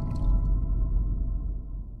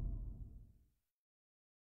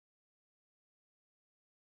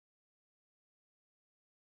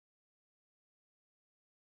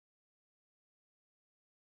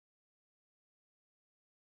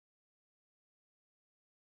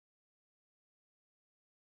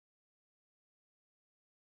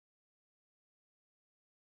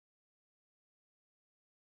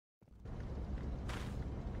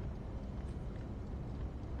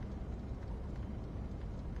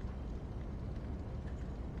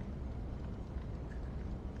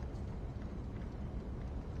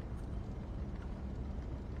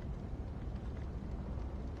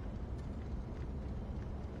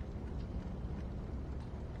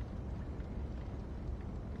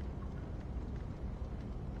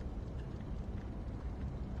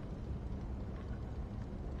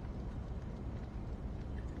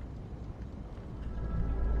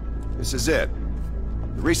 This is it.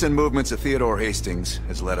 The recent movements of Theodore Hastings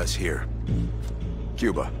has led us here.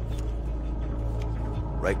 Cuba.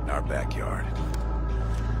 Right in our backyard.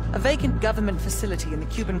 A vacant government facility in the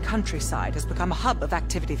Cuban countryside has become a hub of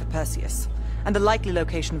activity for Perseus, and the likely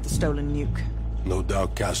location of the stolen nuke. No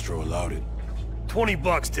doubt Castro allowed it.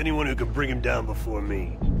 $20 to anyone who can bring him down before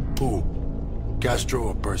me. Who? Castro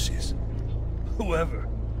or Perseus? Whoever.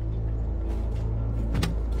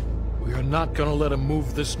 We are not gonna let him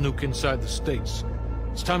move this nuke inside the States.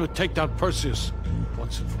 It's time to take down Perseus,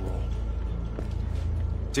 once and for all.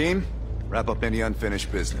 Team, wrap up any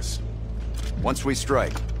unfinished business. Once we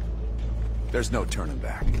strike, there's no turning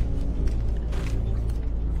back.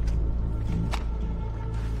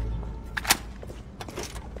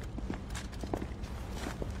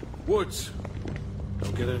 Woods,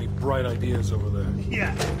 don't get any bright ideas over there.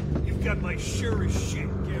 Yeah, you've got my surest shit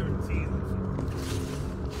guaranteed.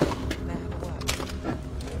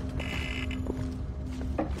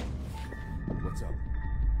 What's up?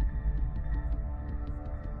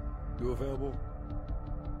 You available?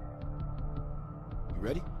 You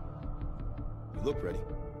ready? You look ready.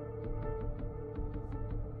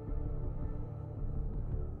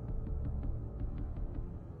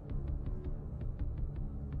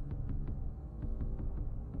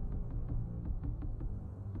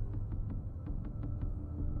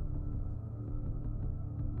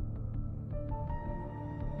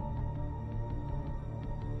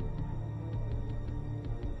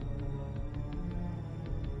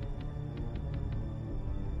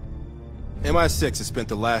 MI6 has spent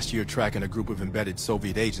the last year tracking a group of embedded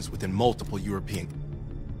Soviet agents within multiple European...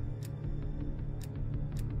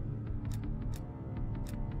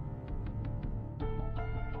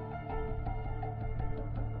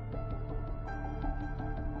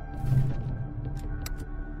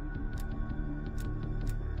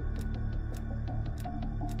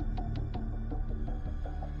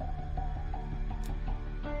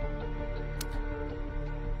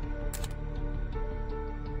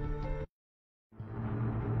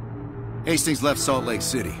 Hastings left Salt Lake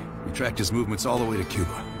City. We tracked his movements all the way to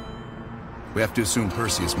Cuba. We have to assume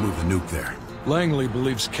Perseus moved the nuke there. Langley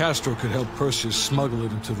believes Castro could help Perseus smuggle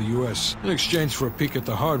it into the U.S. in exchange for a peek at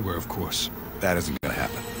the hardware, of course. That isn't gonna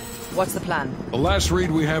happen. What's the plan? The last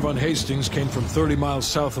read we have on Hastings came from 30 miles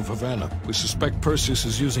south of Havana. We suspect Perseus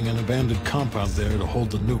is using an abandoned compound there to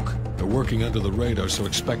hold the nuke. They're working under the radar, so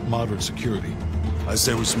expect moderate security. I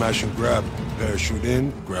say we smash and grab. Parachute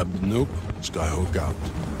in, grab the nuke, skyhook out.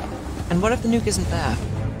 And what if the nuke isn't there?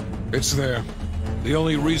 It's there. The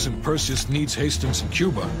only reason Perseus needs Hastings in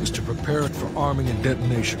Cuba is to prepare it for arming and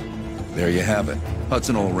detonation. There you have it.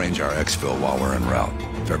 Hudson will arrange our exfil while we're en route.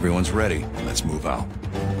 If everyone's ready, let's move out.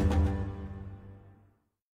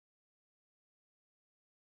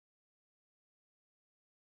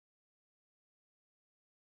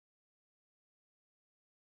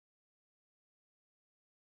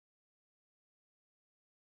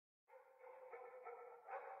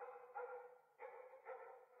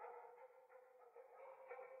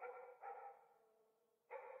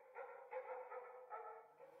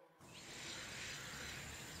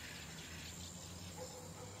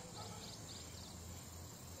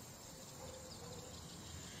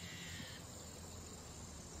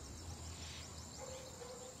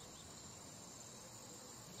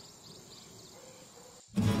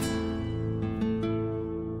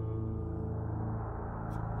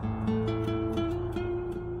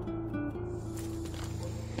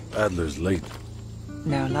 Adler's late.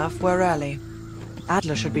 No, love, we're early.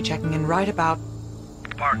 Adler should be checking in right about...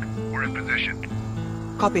 Park, we're in position.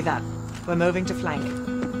 Copy that. We're moving to flank.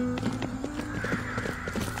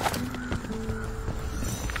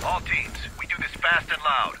 All teams, we do this fast and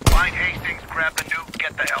loud. Find Hastings, grab the nuke,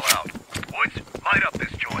 get the hell out. Woods, light up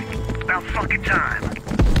this joint. About fucking time.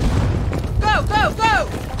 Go, go, go!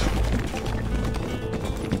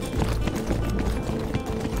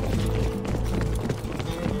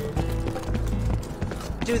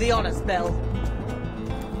 Do the honors, Bill.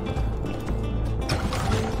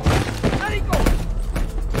 Let it go!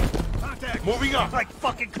 Contact! Moving up! Like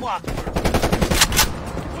fucking clockwork! All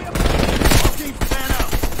teams stand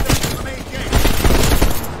out! Stay to the main gate!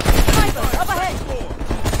 Sniper, up ahead!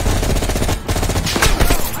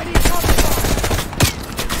 I need cover fire! I need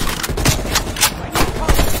cover!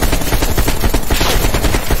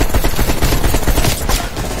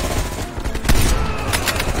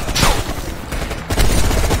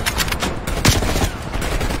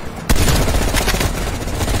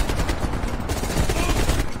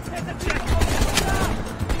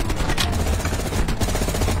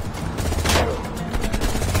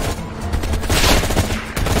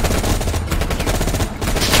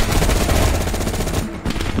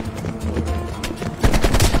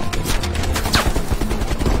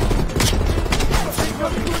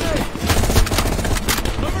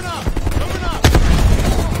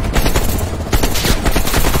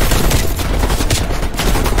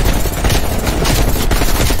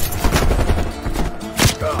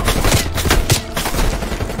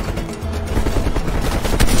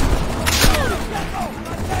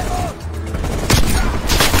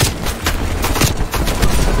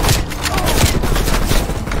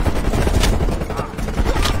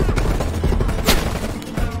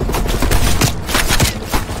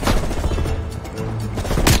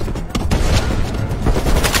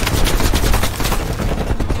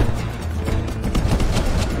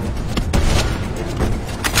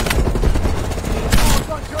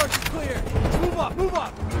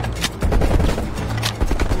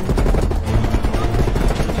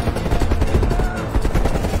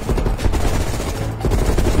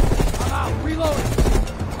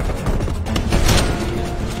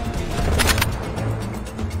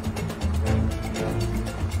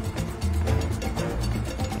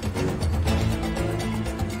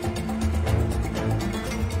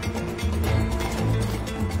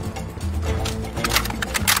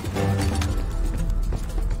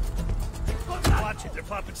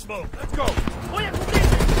 Smoke. Let's go.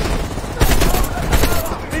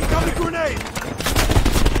 Incoming grenade.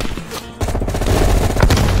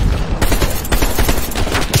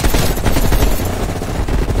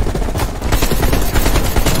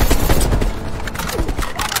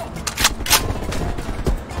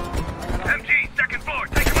 MG, second floor,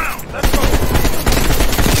 take him out. Let's go.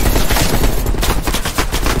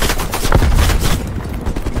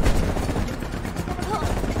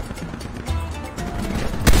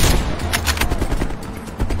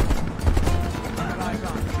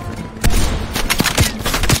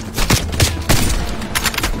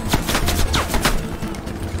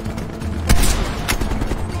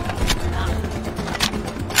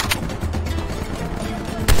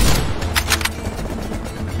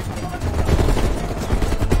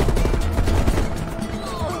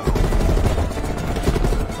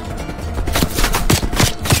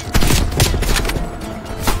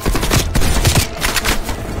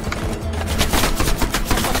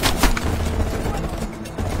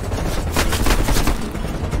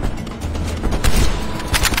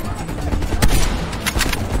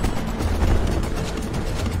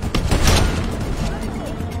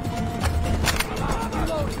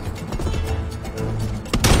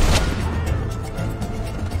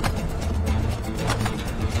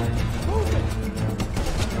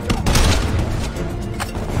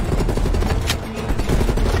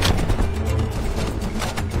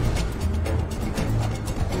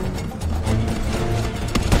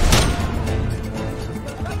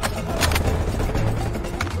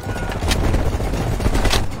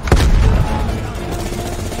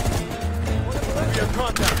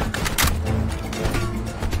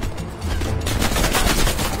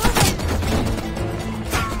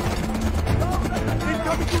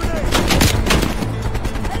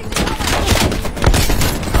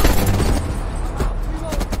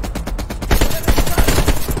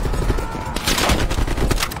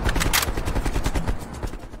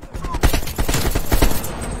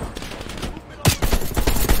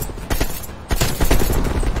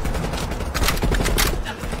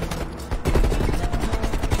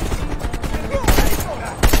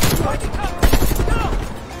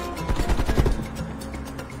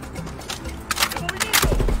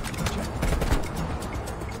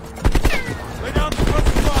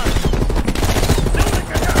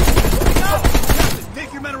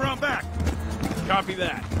 Copy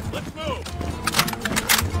that. Let's move!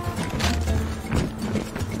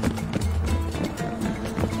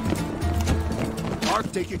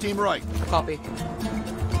 Mark, take your team right. Copy.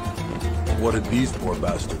 What did these poor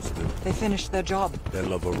bastards do? They finished their job. They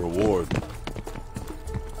love a reward.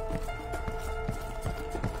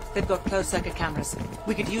 They've got closed-circuit cameras.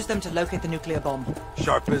 We could use them to locate the nuclear bomb.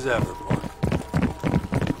 Sharp as ever, Mark.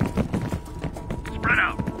 Spread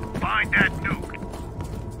out. Find that nuke.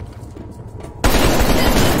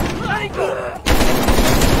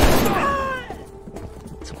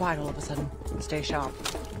 It's quiet all of a sudden. Stay sharp.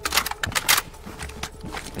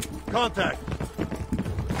 Contact!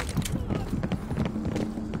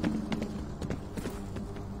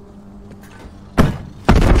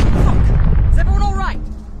 Is everyone all right?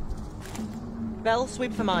 Bell,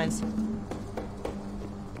 sweep for mines.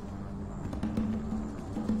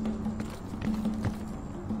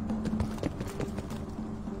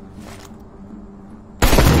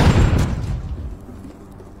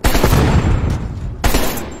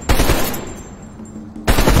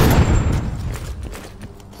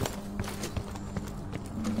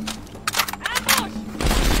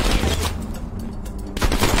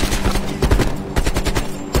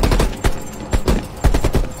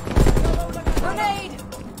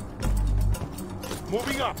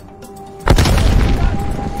 Moving up!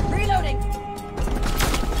 Reloading!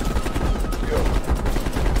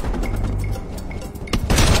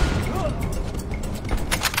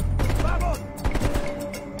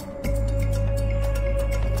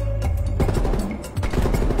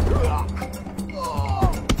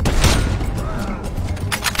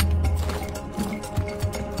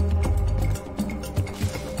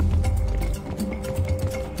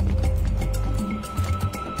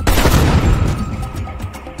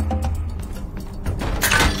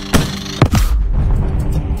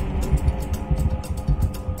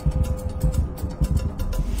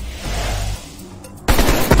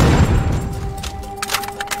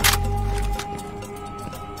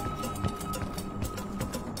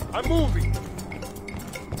 I'm moving!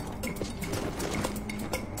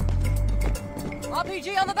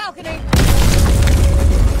 RPG on the balcony!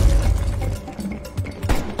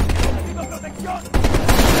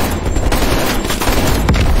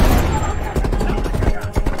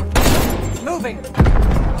 Moving!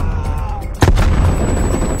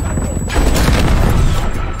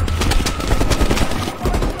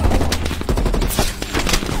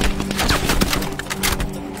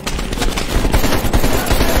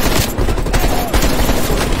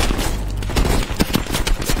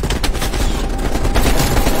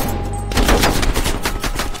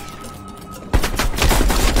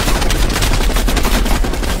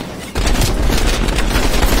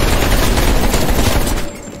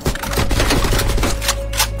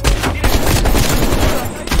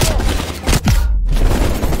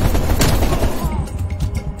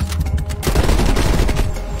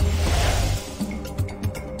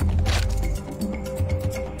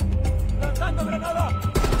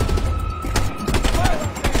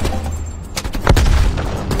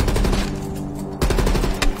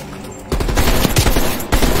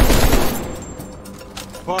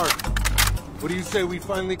 What do you say we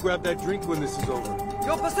finally grab that drink when this is over?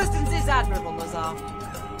 Your persistence is admirable, Lazar.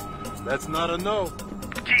 That's not a no.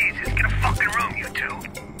 Jesus, get a fucking room, you two.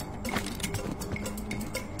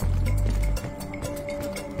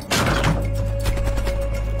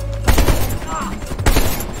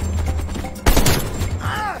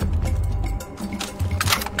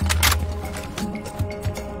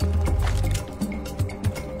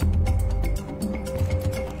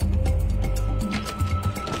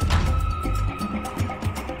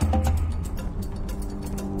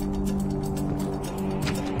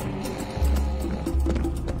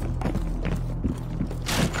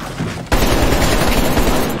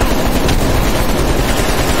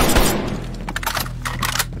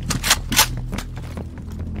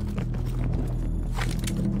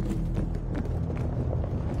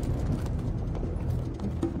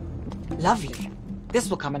 Lovely. This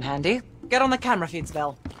will come in handy. Get on the camera feeds,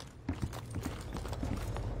 Bell.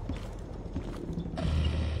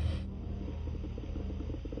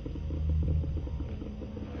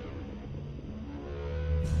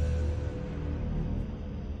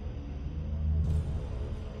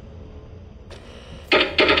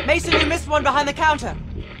 Mason, you missed one behind the counter.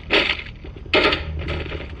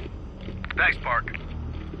 Thanks, Park.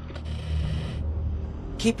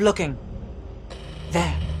 Keep looking.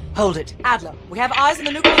 There. Hold it. Adler, we have eyes on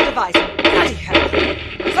the nuclear device. Bloody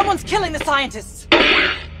hell. Someone's killing the scientists.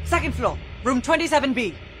 Second floor, room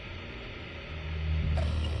 27B.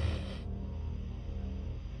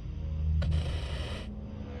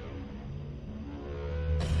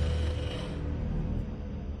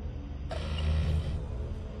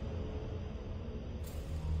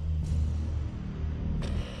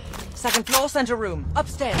 Second floor, center room.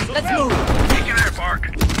 Upstairs. Let's move. Take you there, Park.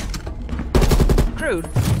 Crude,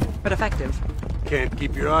 but effective. Can't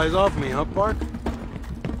keep your eyes off me, huh, Park?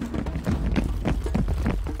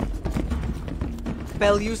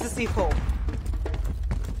 Bell, use the C4.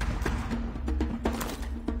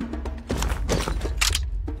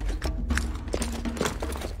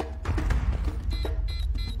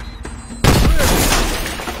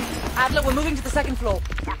 Adler, we're moving to the second floor.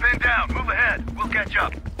 We're pinned down. Move ahead. We'll catch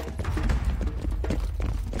up.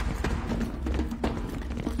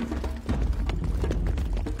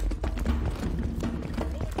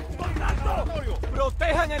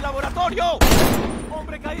 ¡Protejan el laboratorio!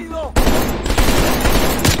 ¡Hombre caído!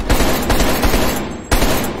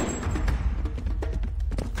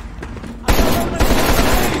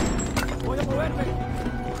 ¡Voy a moverme!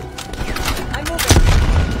 I'm moving.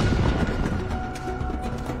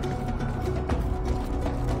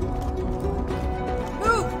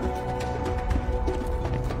 Move!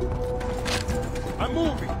 I'm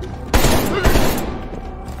moving.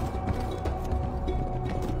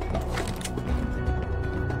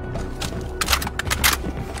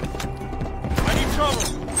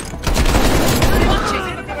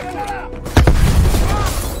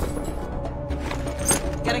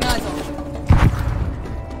 Getting eyes on.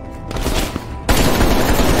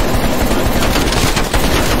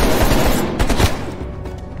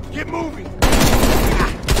 Get moving.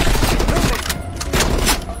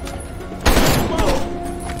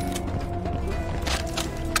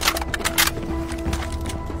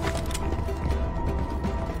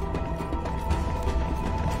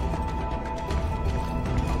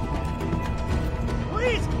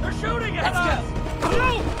 Please! They're shooting at us!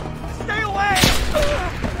 You! Stay away!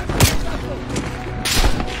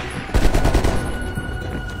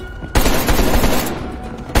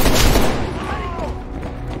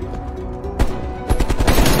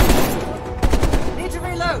 Need to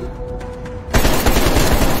reload.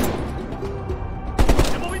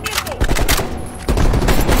 ¡En movimiento!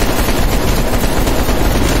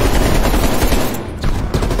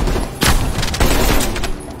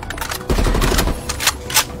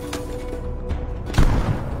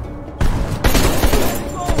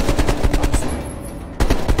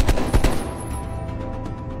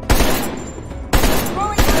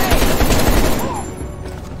 Throwing grenade.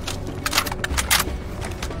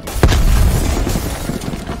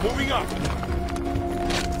 Moving up.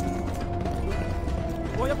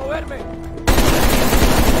 ¡Voy a moverme!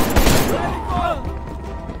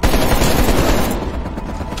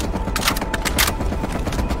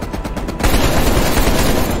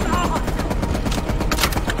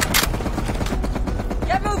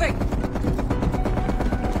 Get moving.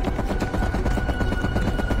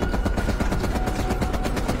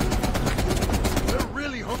 They're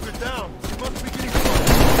really hunkered down. They must be getting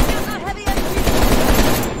close. Not heavy energy.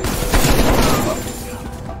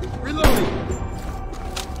 Reloading.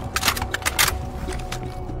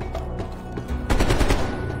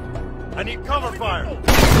 I need cover fire.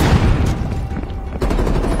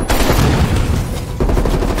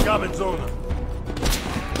 Cabin zona.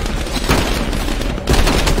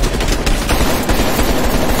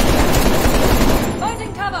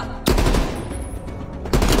 Finding cover.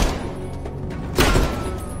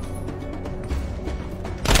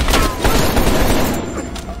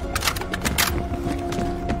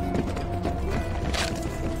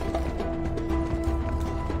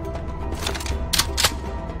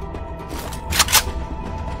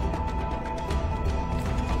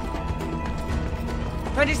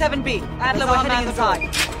 $27B. Adler, we're heading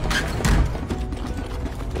inside.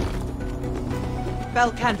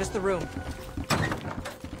 Bell, canvass the room.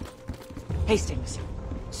 Hastings,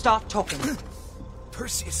 start talking.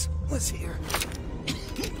 Perseus was here.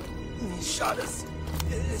 He shot us.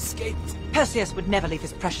 Escaped. Perseus would never leave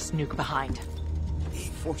his precious nuke behind. He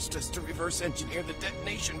forced us to reverse engineer the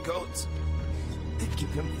detonation codes. They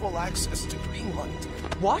give him full access to Greenland.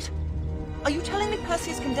 What? Are you telling me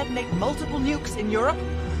Perseus can detonate multiple nukes in Europe?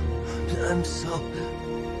 I'm so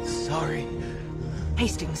sorry.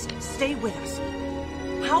 Hastings, stay with us.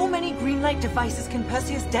 How many Greenlight devices can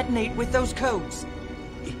Perseus detonate with those codes?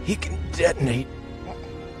 He can detonate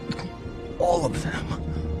all of them.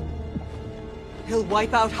 He'll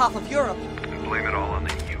wipe out half of Europe. And blame it all on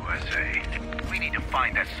the USA. We need to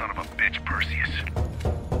find that son of a bitch, Perseus.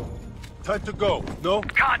 Time to go. No?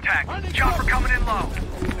 Contact! Chopper coming in low.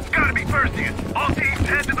 It's gotta be Perseus. All teams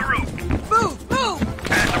head to the roof. Move! Move!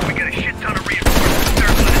 After we get a shit ton of reinforcements,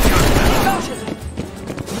 circling his guns. Cautious!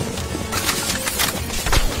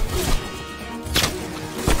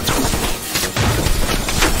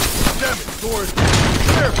 Damn it, doors.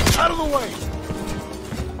 There, out of the way.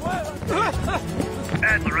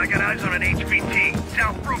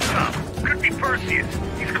 Perseus.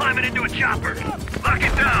 He's climbing into a chopper. Lock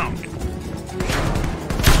it down.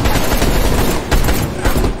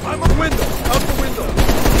 I'm a window! Out the window!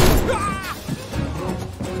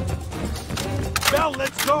 Bell,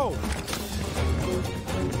 let's go!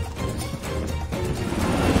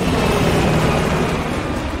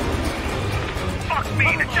 Fuck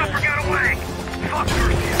me, the chopper got away! Fuck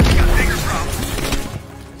Perseus, we got bigger problems.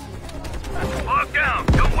 Lock down,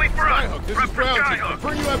 don't wait for us! This Prep is for ground team. Skyhook.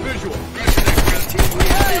 Confirm you have visual.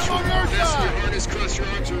 On our side. Your hardest, cross your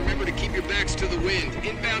arms, and remember to keep your backs to the wind.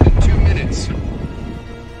 Inbound in 2 minutes.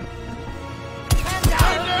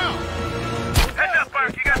 Heads up,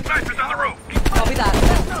 Mark, you got snipers on the roof! Copy that.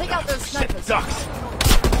 Take out those snipers. Ducks!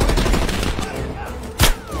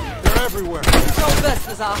 They're everywhere. Control this,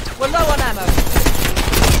 Lazar. We're low on ammo.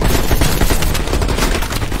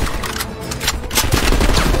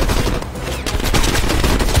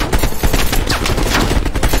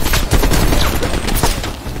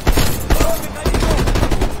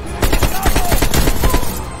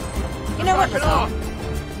 You know what, Lazar? I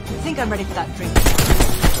think I'm ready for that drink.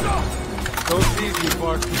 Don't tease me,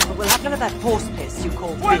 Park. But we'll have none of that horse piss you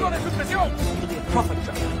call beer. It'll be a proper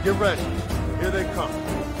drink. Get ready. Here they come.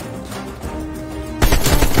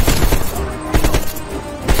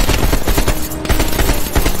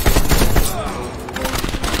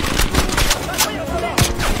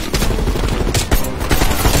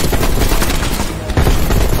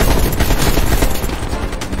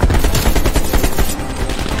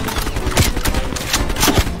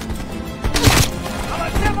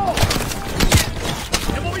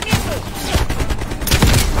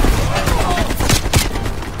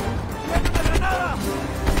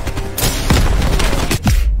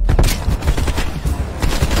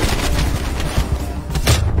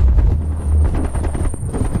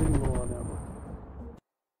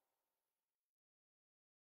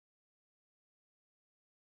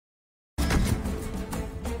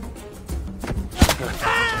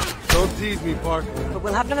 Don't tease me, Park. But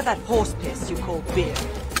we'll have none of that horse piss you call beer.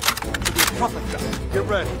 It'll be a proper drink. Get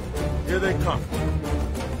ready. Here they come.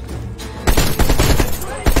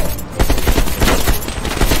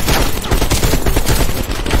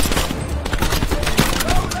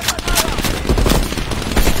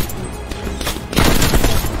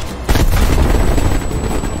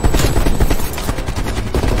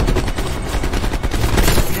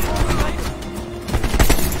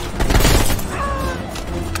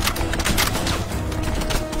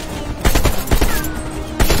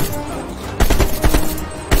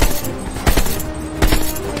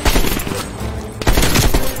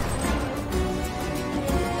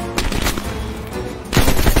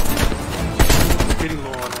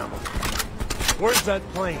 Where's that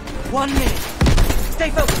plane? 1 minute. Stay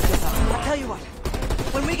focused, Lazar. I'll tell you what.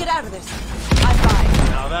 When we get out of this, I buy.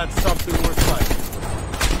 Now that's something worth fighting.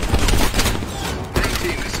 Ground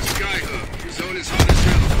team, this is Skyhook. Your zone is hot as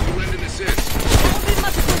hell. You lend an assist. Won't be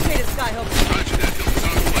much appreciated, Skyhook. Roger that. Help is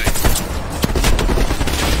on the way.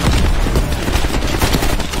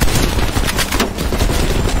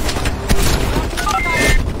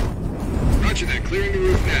 Roger that. Clearing the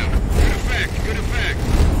roof now. Good effect. Good effect.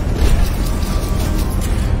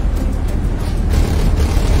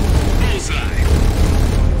 Bullseye.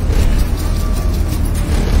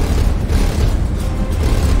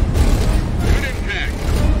 Good impact.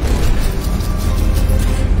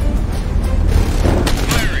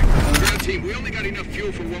 Firing. Ground team, we only got enough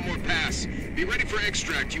fuel for one more pass. Be ready for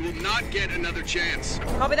extract. You will not get another chance.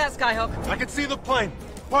 Copy that, Skyhook. I can see the plane.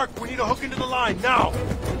 Park, we need to hook into the line, now!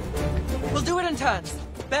 We'll do it in turns.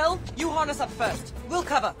 Bell, you harness up first. We'll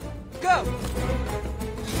cover. Go!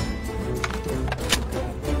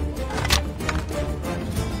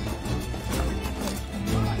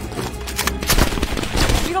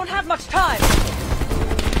 We don't have much time!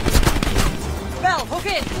 Bell, hook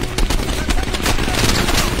in!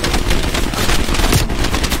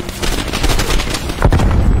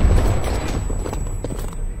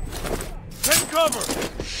 Take cover!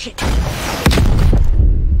 Shit!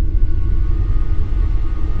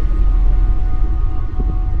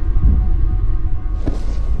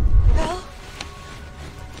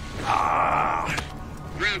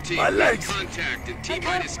 Ground team, My legs. contact in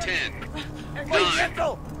T-minus 10. Wait, 9,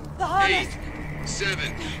 Central! The harness! 8,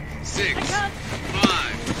 7, 6, I can't.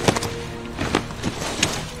 5.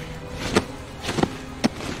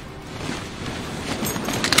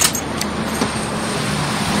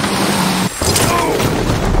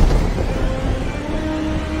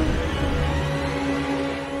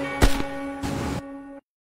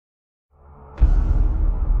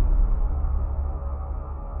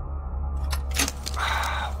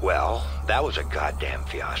 Well, that was a goddamn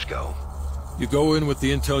fiasco. You go in with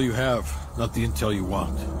the intel you have, not the intel you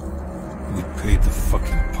want. We paid the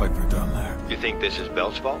fucking piper down there. You think this is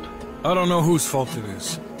Bell's fault? I don't know whose fault it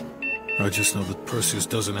is. I just know that Perseus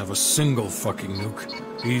doesn't have a single fucking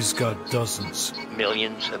nuke. He's got dozens.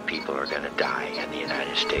 Millions of people are gonna die, and the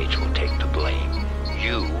United States will take the blame.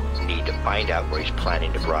 You need to find out where he's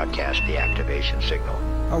planning to broadcast the activation signal.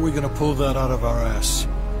 How are we gonna pull that out of our ass?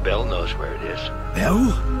 Bell knows where it is.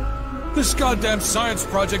 Bell? This goddamn science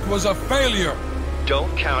project was a failure!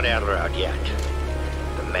 Don't count Adler out yet.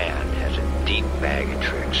 The man has a deep bag of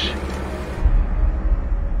tricks.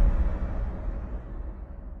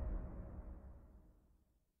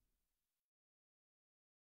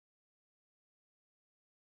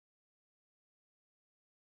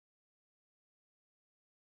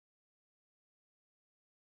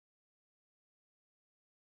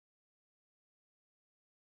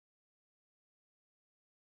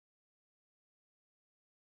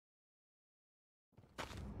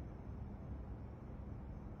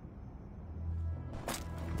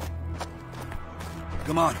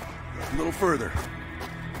 Come on, a little further.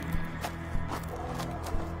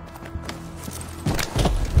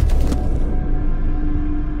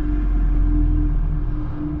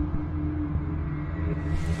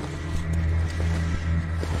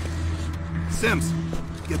 Sims,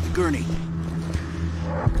 get the gurney.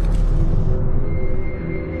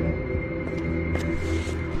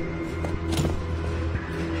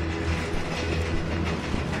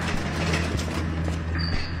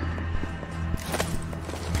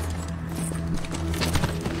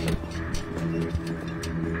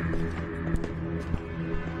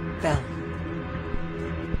 Bell.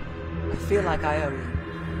 I feel like I owe you.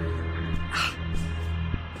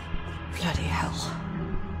 Bloody hell.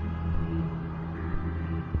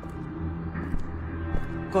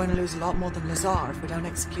 Going to lose a lot more than Lazar if we don't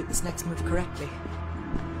execute this next move correctly.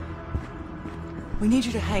 We need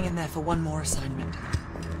you to hang in there for one more assignment.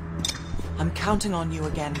 I'm counting on you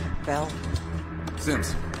again, Bell.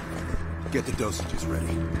 Sims, get the dosages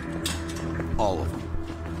ready. All of them.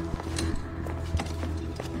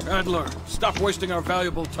 Adler, stop wasting our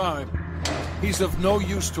valuable time. He's of no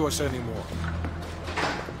use to us anymore.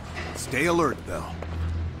 Stay alert, Bell.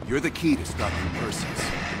 You're the key to stopping Perseus.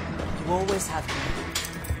 You always have been.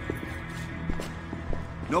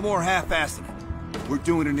 No more half-assing it. We're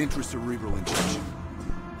doing an intracerebral injection.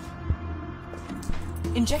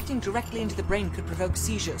 Injecting directly into the brain could provoke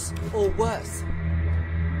seizures, or worse.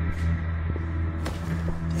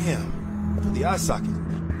 Damn. The eye socket.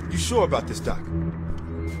 You sure about this, Doc?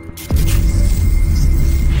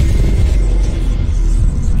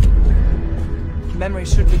 Memory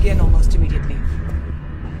should begin almost immediately.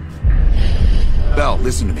 Bell,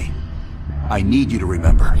 listen to me. I need you to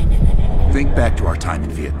remember. Think back to our time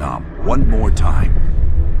in Vietnam, one more time.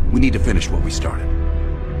 We need to finish what we started.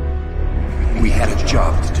 We had a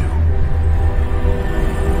job to do.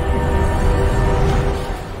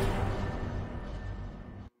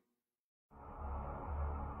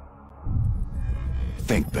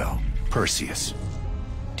 Think, Bell. Perseus.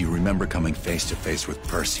 Do you remember coming face to face with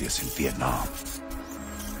Perseus in Vietnam?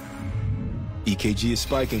 EKG is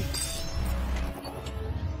spiking.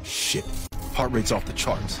 Shit. Heart rate's off the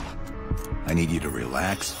charts. I need you to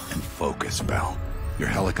relax and focus, Bell. Your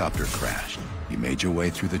helicopter crashed. You made your way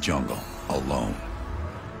through the jungle, alone.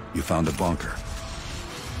 You found a bunker.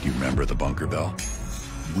 Do you remember the bunker, Bell?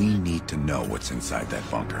 We need to know what's inside that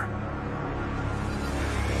bunker.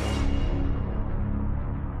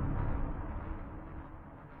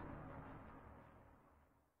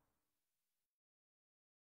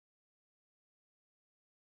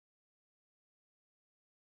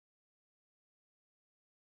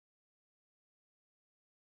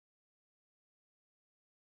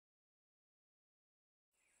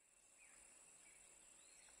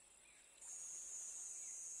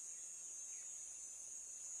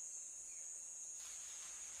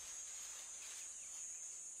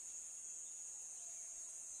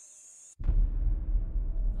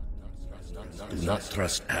 Do not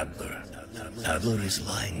trust Adler. Adler is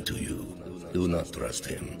lying to you. Do not trust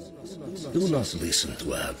him. Do not listen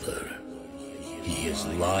to Adler. He is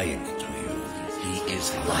lying to you. He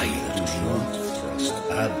is lying to you. Do not trust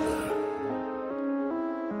Adler.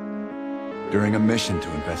 During a mission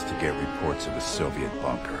to investigate reports of a Soviet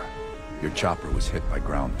bunker, your chopper was hit by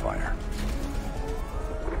ground fire.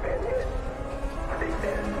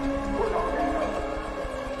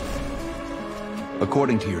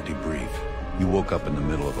 According to your debrief, you woke up in the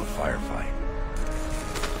middle of a firefight.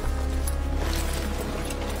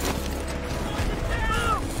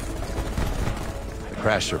 The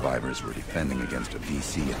crash survivors were defending against a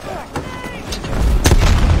VC attack.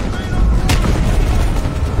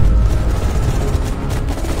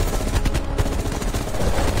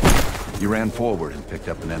 ran forward and picked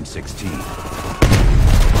up an M16.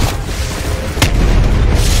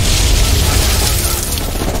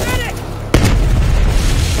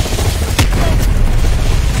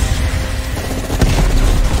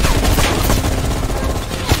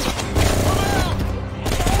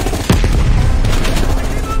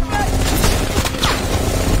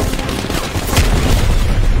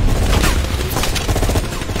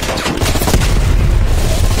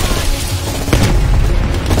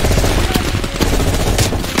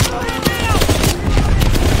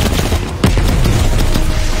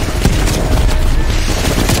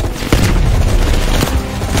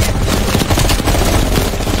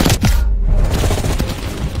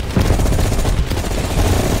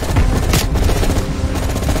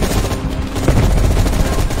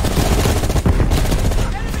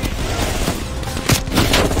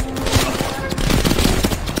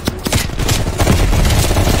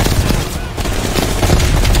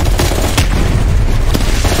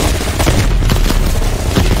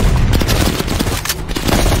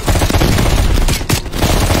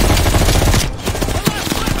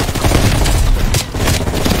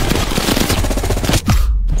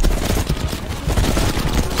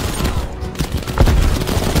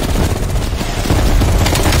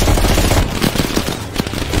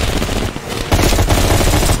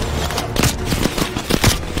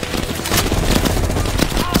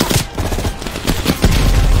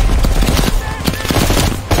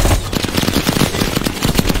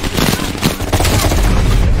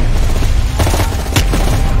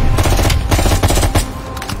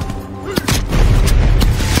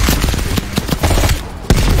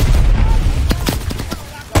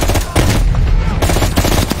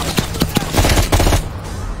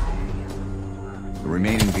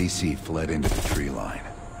 Fled into the tree line.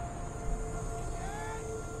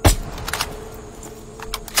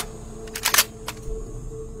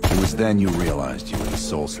 It was then you realized you were the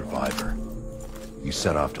sole survivor. You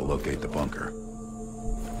set off to locate the bunker.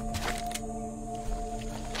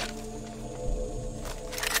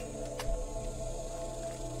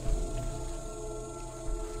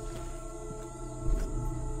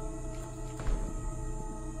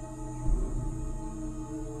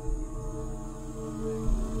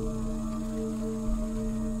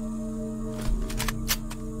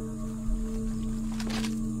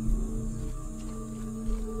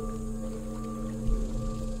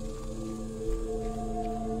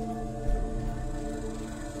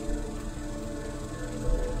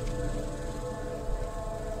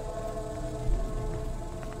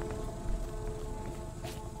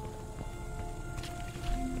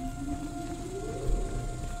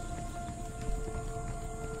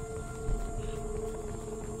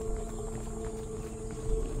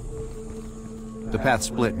 The path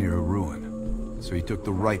split near a ruin, so he took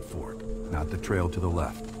the right fork, not the trail to the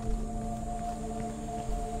left.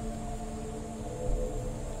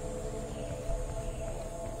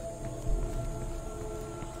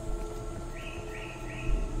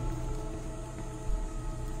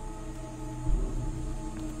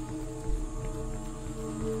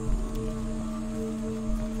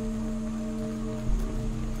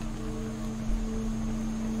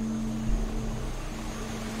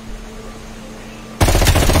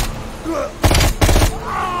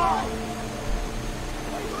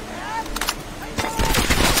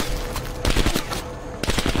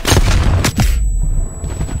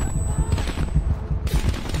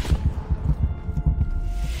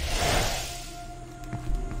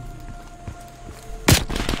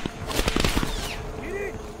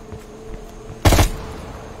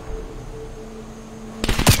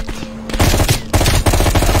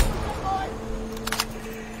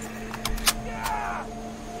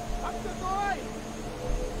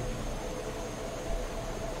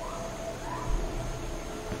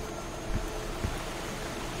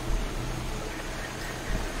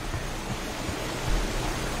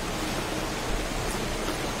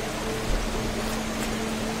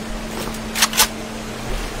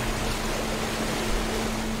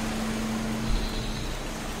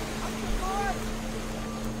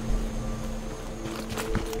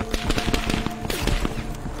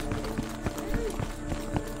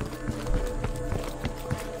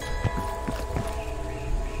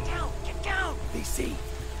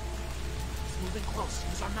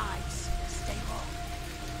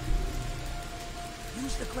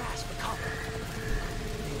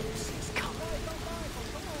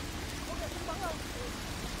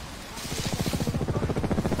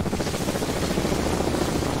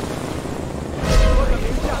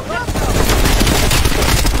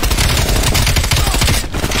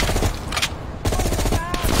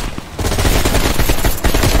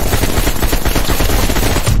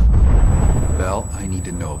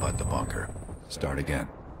 again.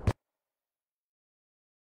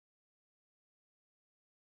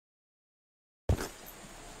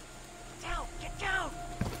 Down! Get down!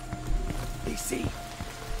 They see.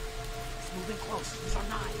 It's moving close. Use our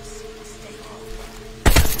knives. Stay low.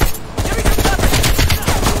 Give me some cover!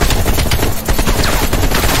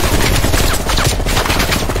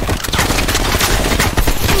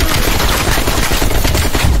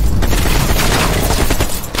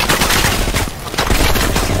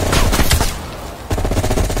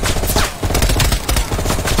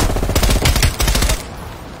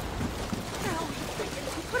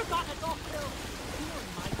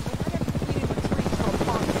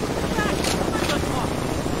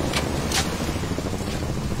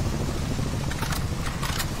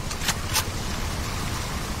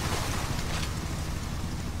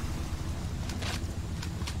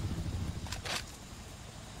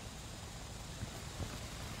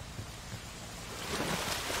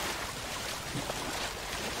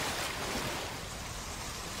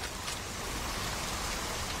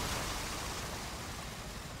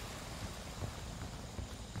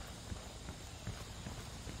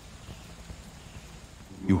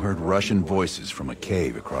 You heard Russian voices from a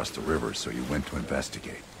cave across the river, so you went to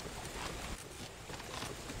investigate.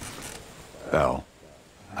 Bell,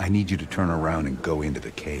 I need you to turn around and go into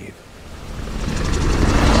the cave.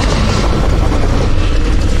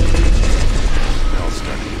 Bell's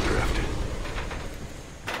starting to drift.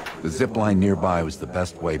 The zip line nearby was the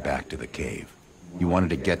best way back to the cave. You wanted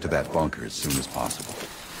to get to that bunker as soon as possible.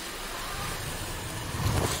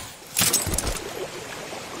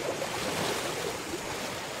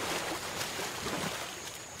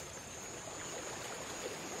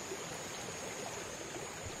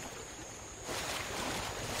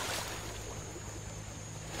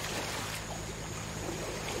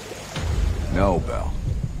 No, Bell.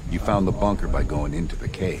 You found the bunker by going into the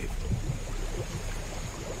cave.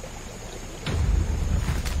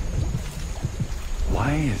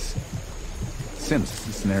 Why is... Sims, this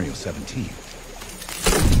is scenario 17.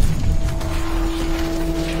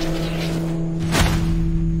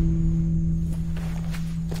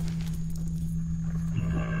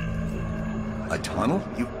 A tunnel?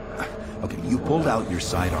 Okay, you pulled out your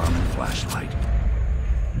sidearm and flashlight.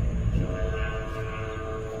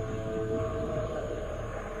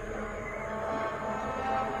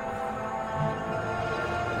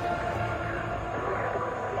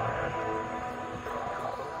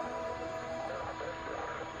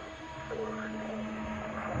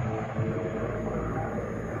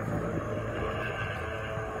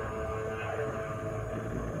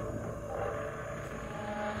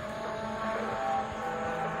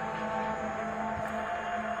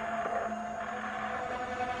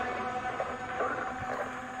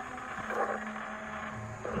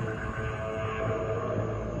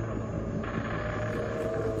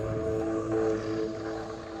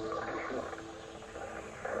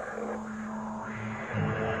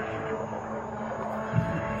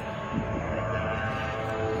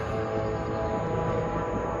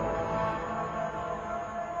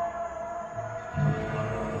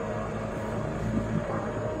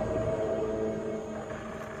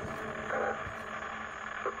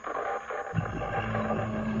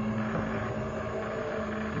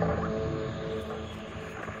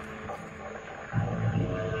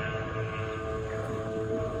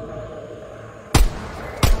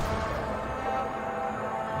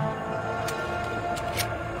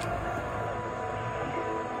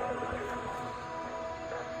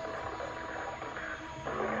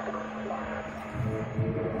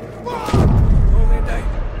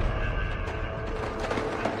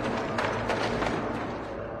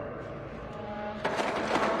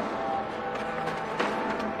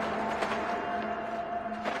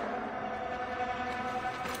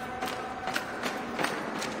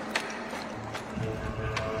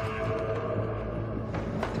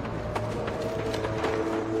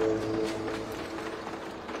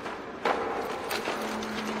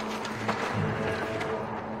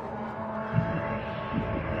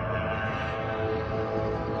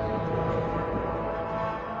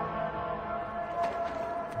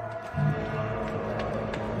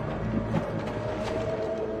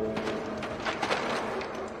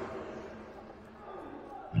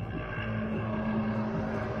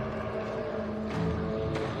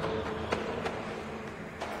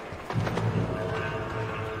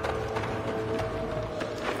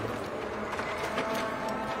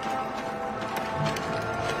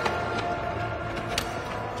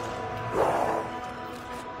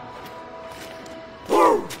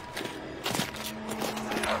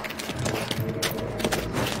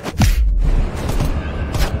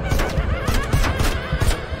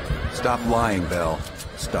 Stop lying, Bell.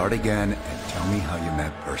 Start again and tell me how you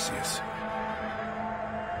met Perseus.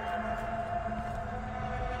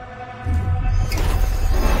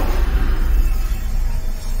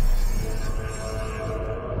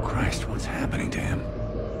 Christ, what's happening to him?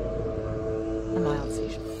 A mild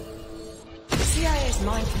seizure. The CIA's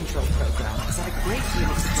mind control program has had a great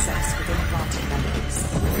deal of success with implanting memories.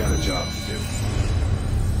 We've got a job to do.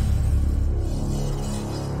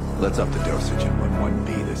 Let's up the dosage and run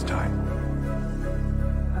 1B this time.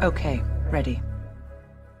 Okay, ready.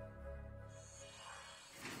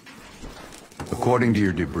 According to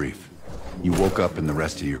your debrief, you woke up and the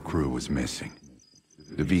rest of your crew was missing.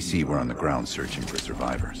 The VC were on the ground searching for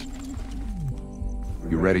survivors.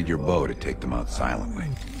 You readied your bow to take them out silently.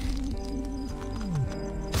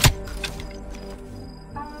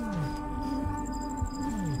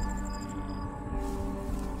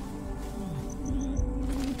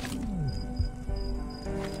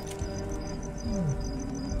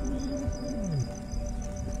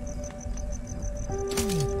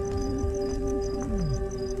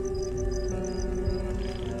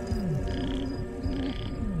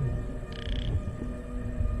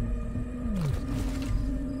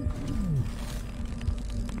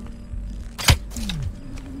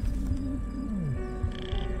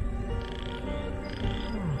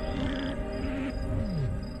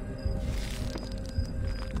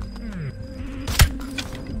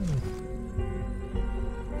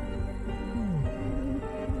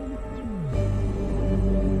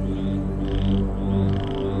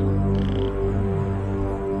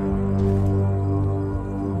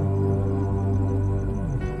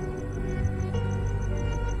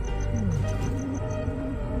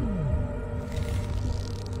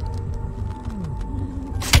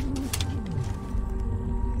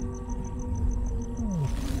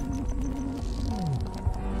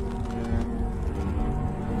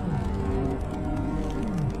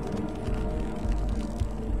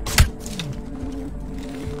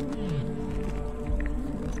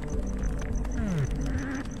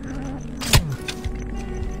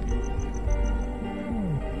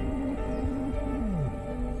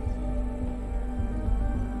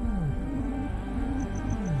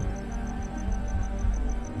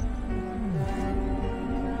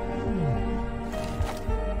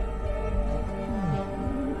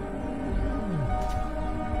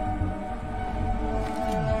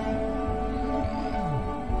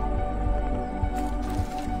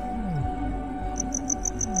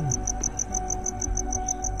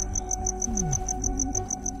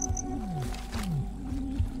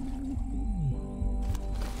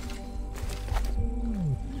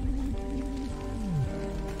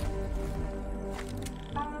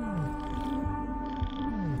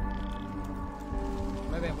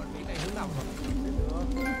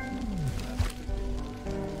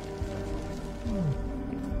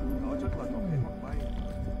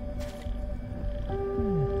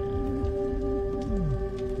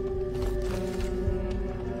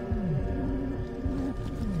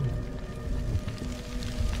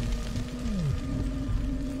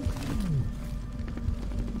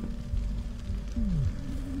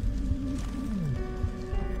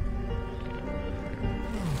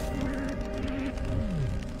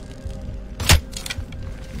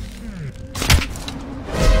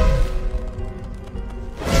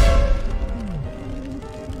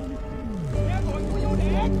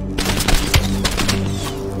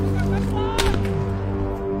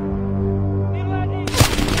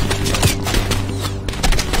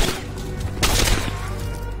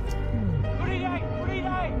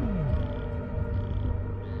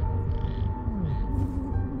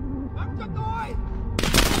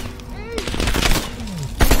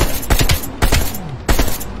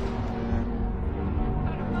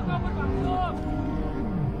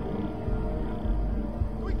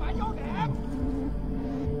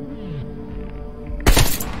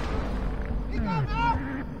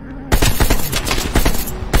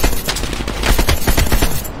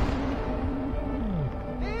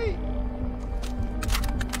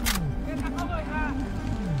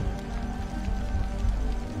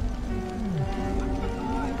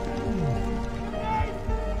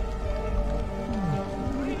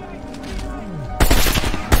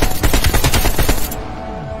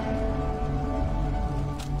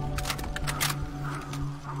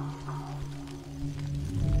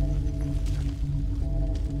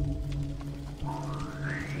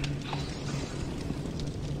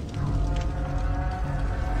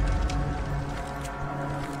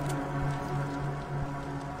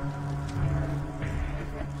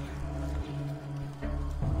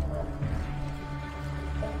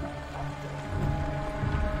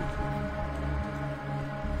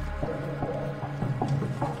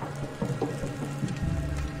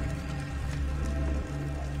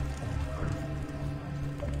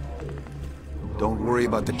 Don't worry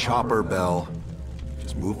about the chopper, Bell.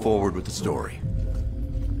 Just move forward with the story.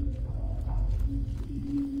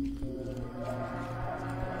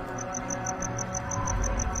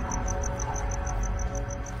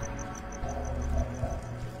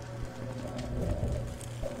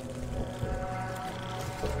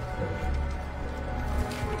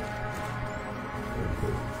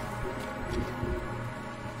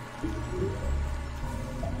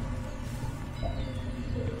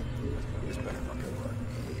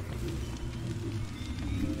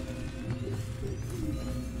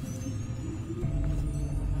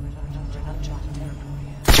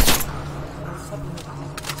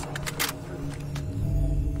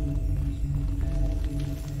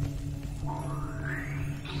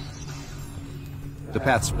 The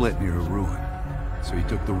path split near a ruin, so he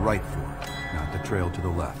took the right fork, not the trail to the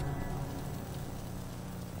left.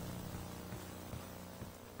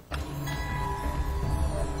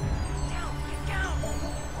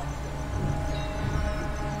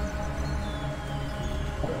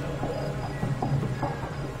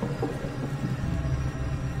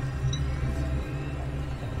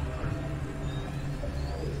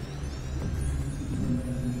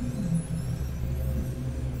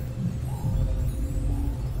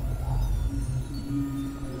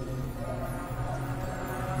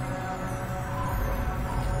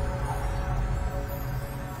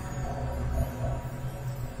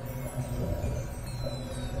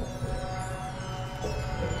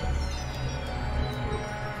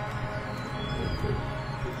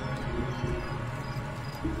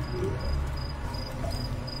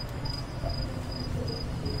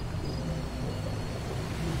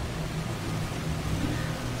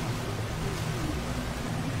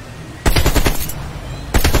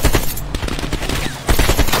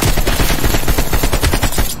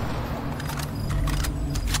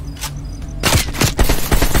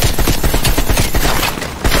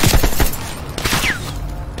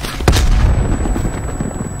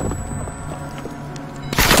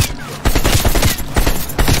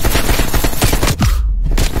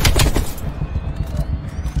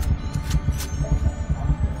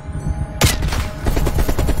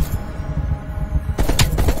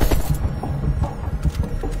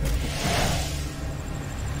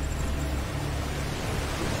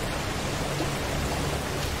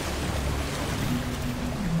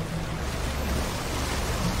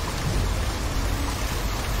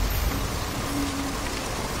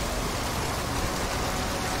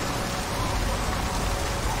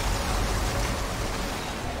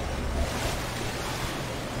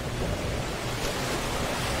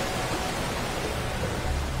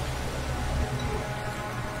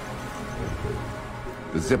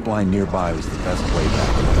 The zip line nearby was the best way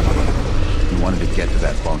back. He wanted to get to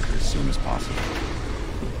that bunker as soon as possible.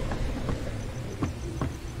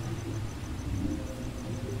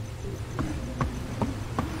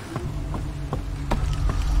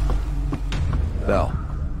 Bell,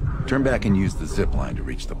 turn back and use the zip line to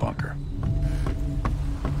reach the bunker.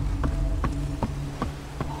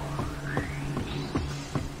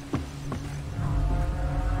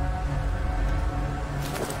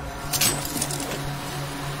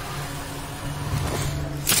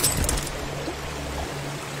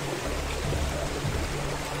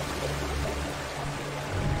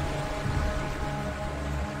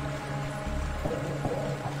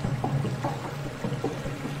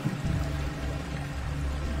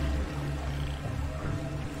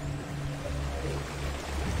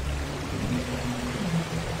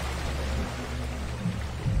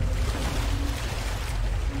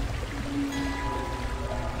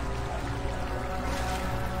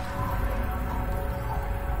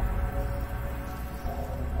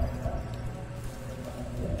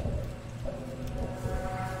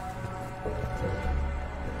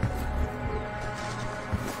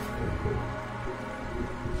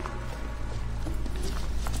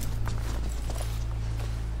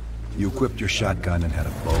 You equipped your shotgun and had a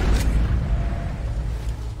bow ready.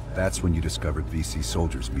 That's when you discovered VC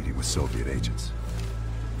soldiers meeting with Soviet agents.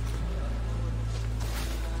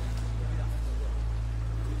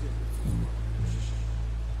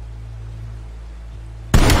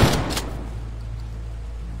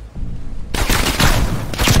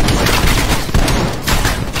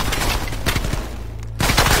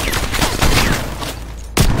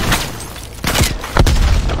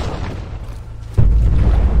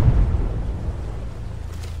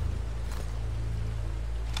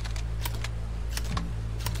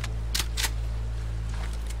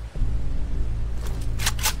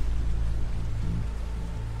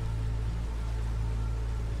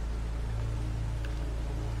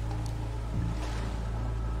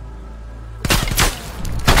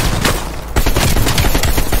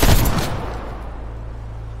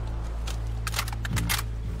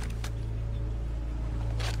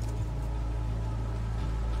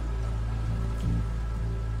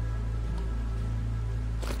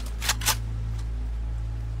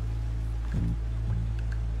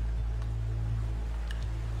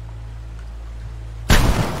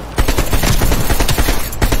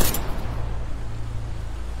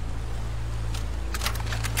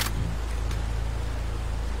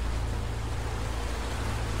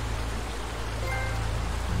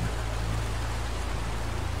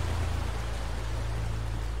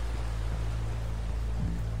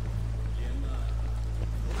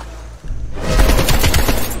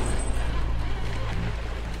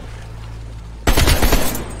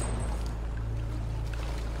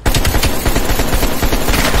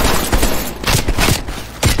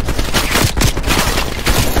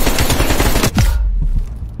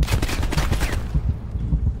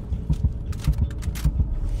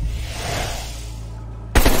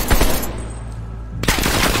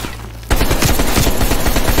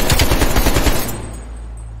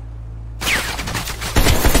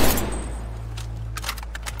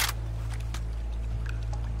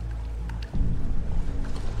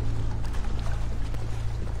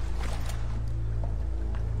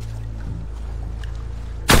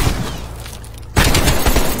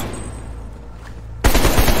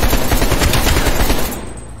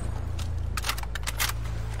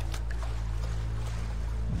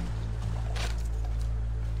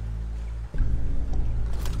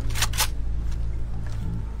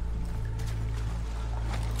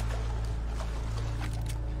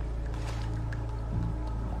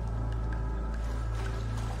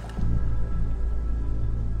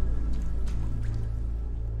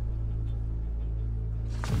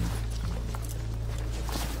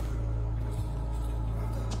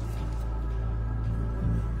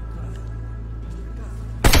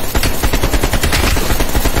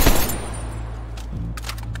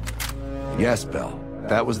 Yes, Bell.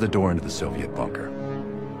 That was the door into the Soviet bunker.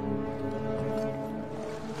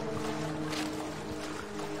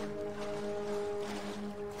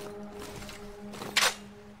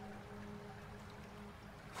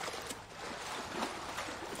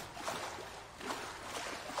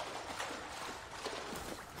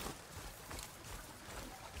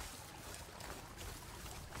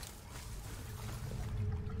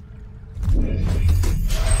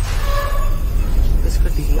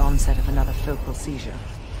 Onset of another focal seizure.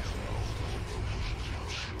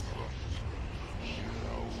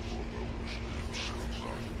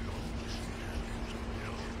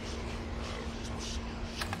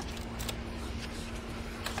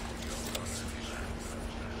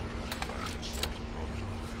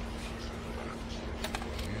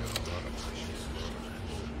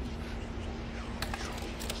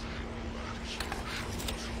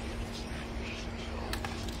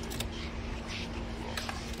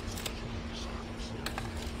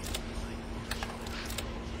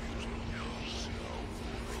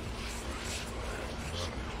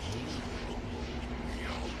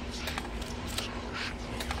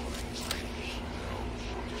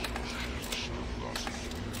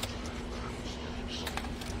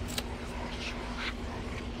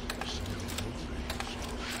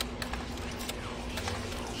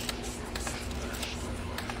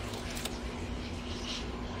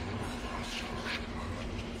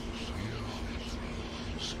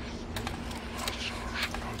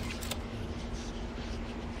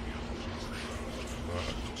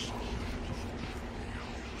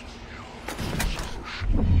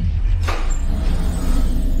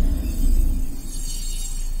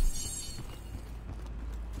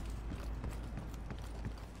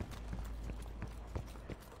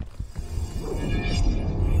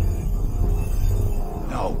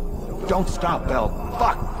 Don't stop, Bell.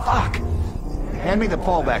 Fuck! Hand me the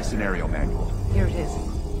fallback scenario manual. Here it is.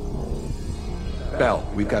 Bell,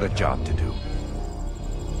 we've got a job to do.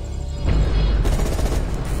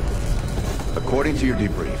 According to your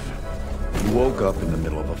debrief, you woke up in the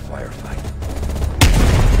middle of a firefight.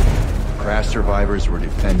 Crash survivors were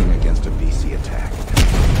defending against a BC attack.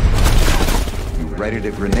 You readied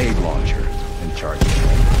a grenade launcher and charged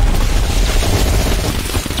it.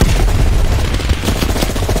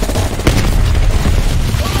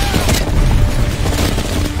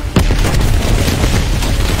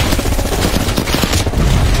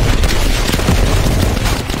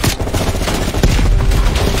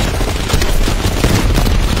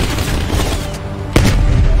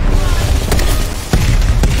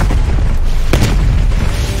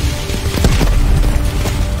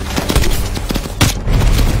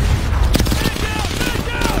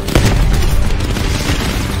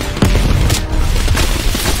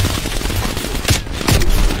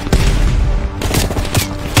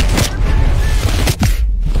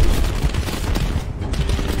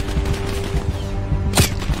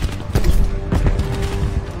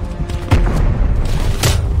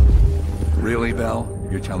 Really, Bell?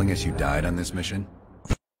 You're telling us you died on this mission?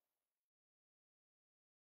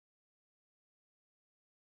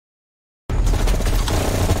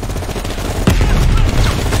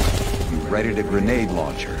 You readied a grenade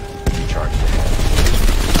launcher. You charged ahead.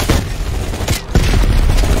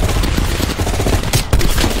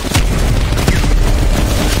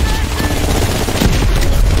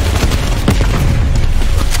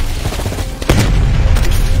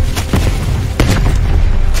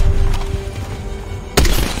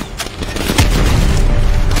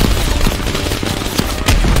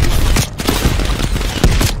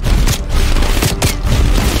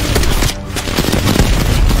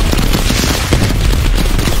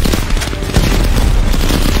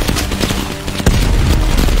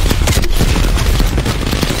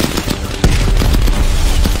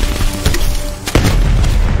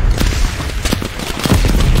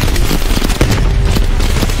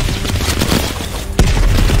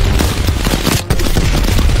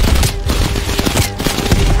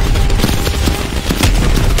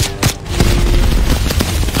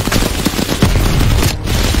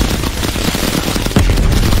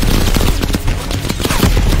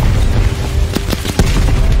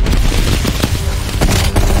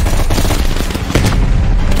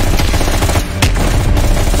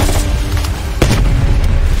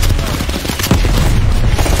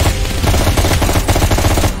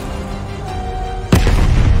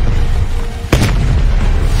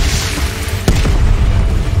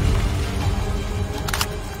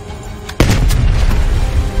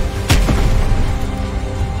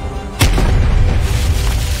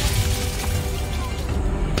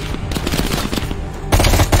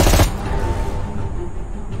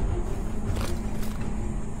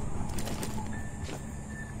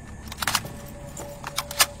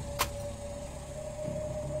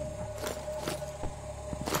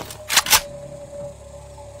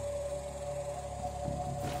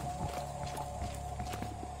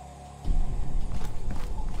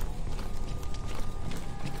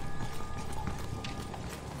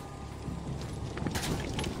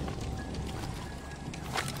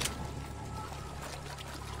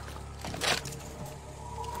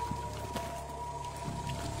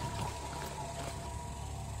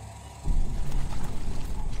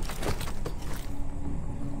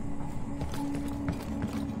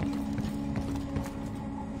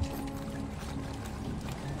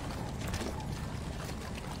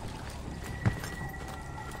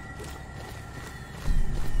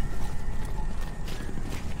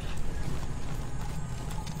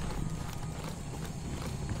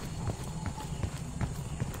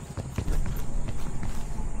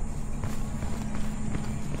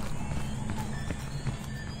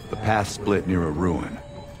 The path split near a ruin,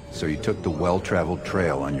 so you took the well-traveled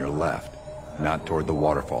trail on your left, not toward the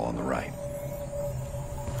waterfall on the right.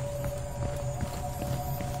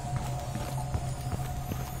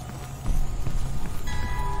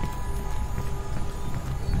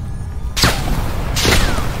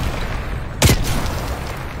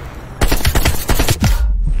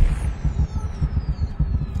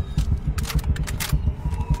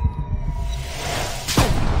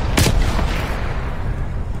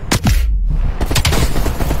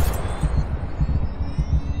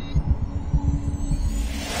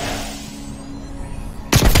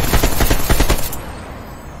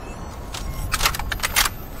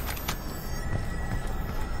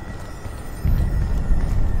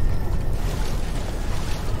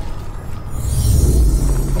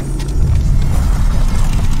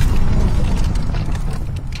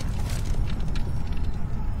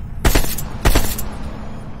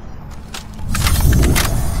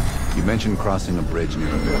 You mentioned crossing a bridge near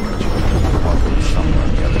a village. Probably somewhere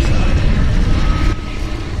on the other side.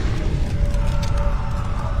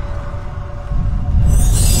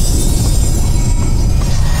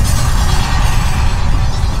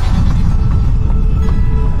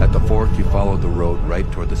 At the fork, you followed the road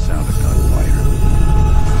right toward the sound of gunfire.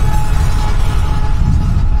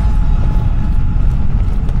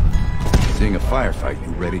 Seeing a firefight,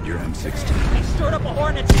 you readied your M16. We stored up a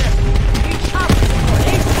Hornet's nest. We chopped it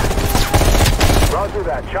ASAP. Roger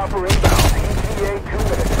that. Chopper inbound. ETA 2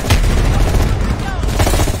 minutes.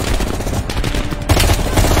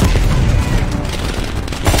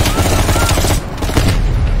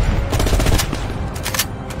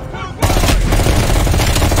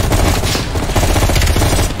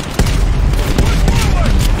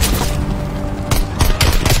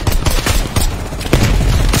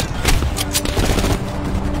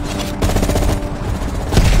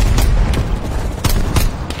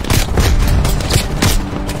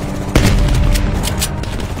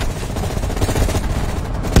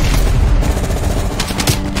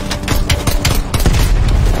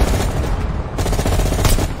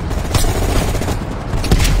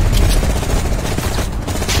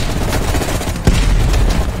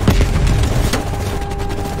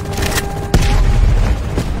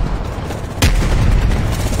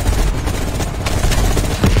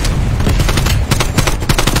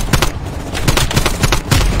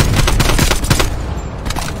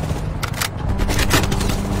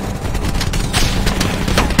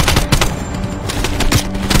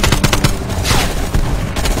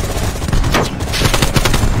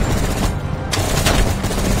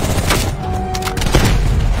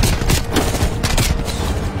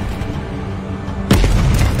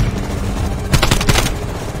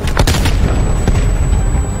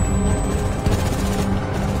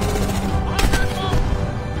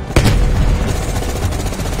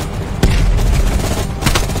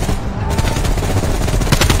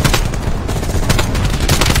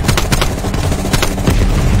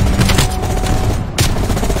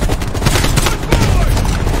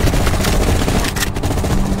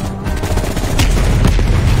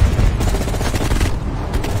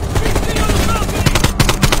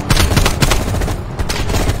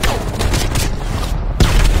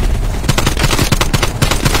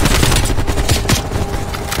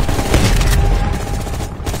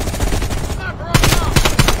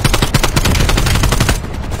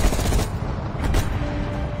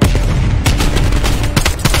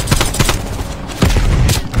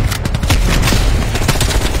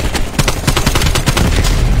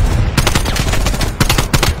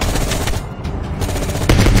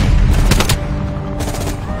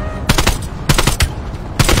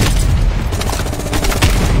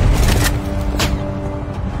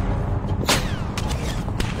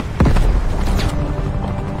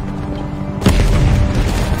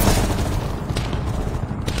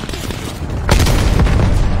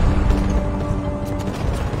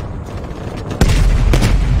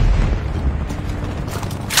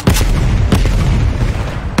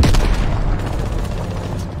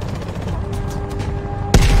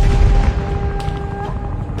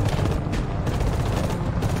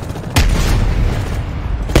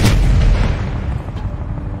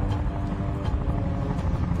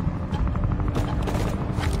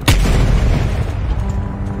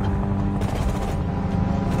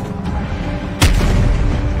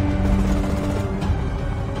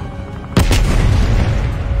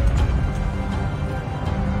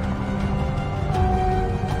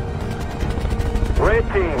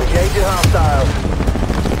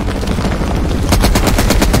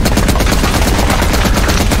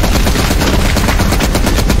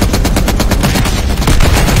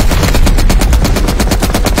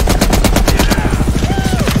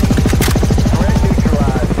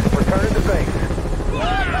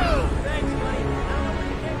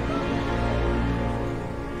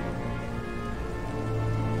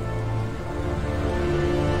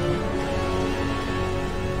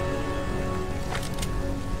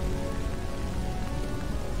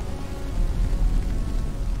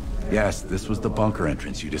 Yes, this was the bunker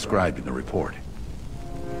entrance you described in the report.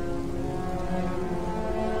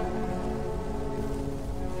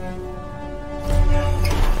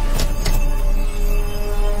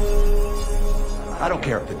 I don't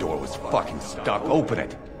care if the door was fucking stuck. Open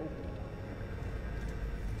it.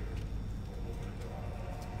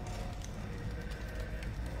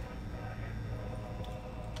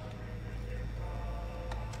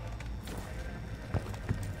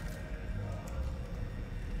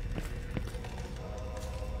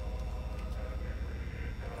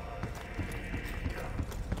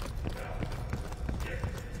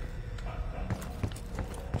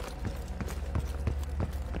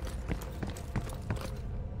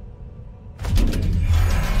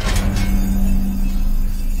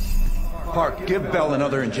 Park, give Bell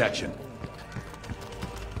another injection.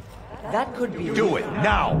 That could be... Do it,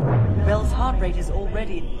 now! Bell's heart rate is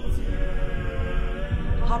already...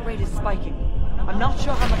 Heart rate is spiking. I'm not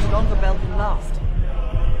sure how much longer Bell can last.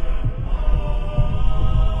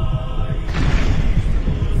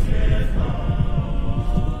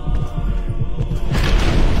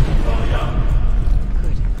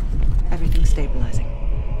 Good. Everything's stabilizing.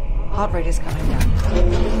 Heart rate is coming down.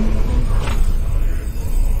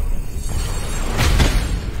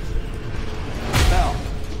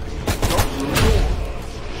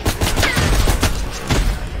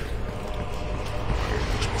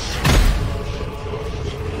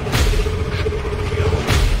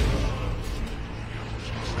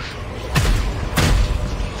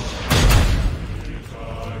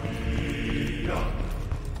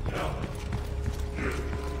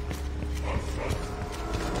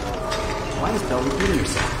 Why is Bell repeating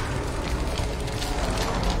herself?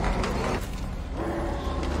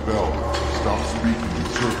 Bell, stop speaking in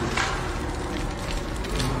circles.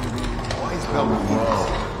 Why is Bell repeating herself?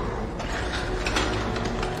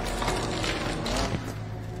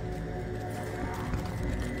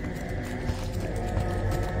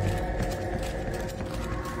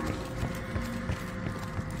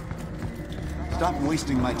 Stop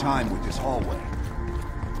wasting my time with this hallway.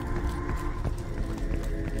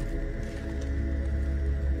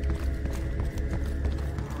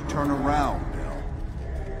 Turn around, Bill.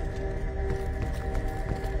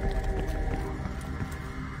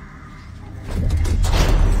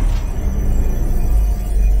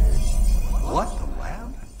 What? The lab?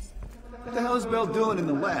 What the hell is Bell doing in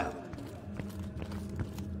the lab?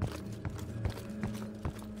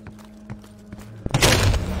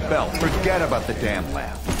 Bell, forget about the damn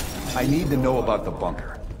lab. I need to know about the bunker.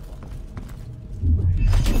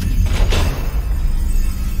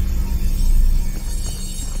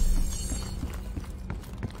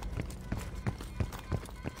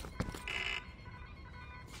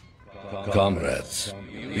 Comrades,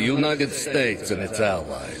 the United States and its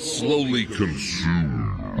allies slowly consume.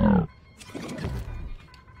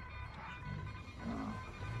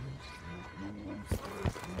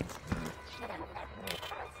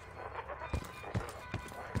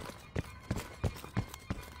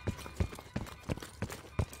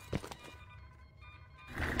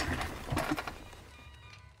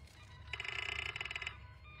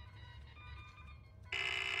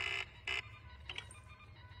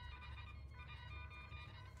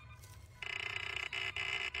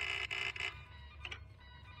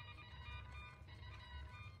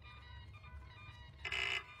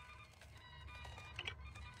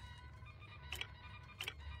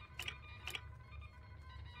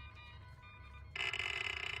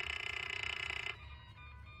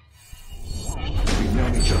 We've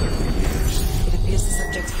known each other for years. It appears the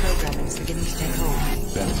subject's programming is beginning to take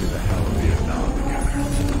hold. Been through the hell of Vietnam together.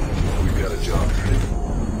 We've got a job to do.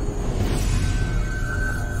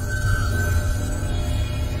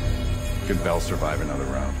 Can Bell survive another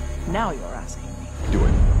round? Now you're asking me. Do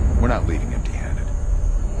it. We're not leaving empty-handed.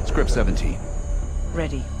 Script 17.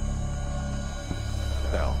 Ready.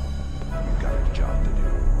 Bell, you've got a job to do.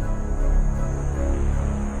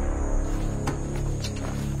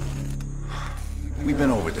 We've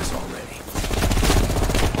been over this already.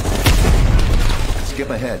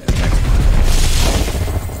 Skip ahead to next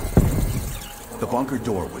one. The bunker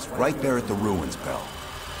door was right there at the ruins, Bell.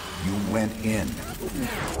 You went in.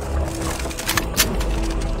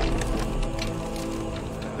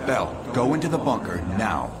 Bell, go into the bunker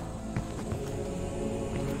now.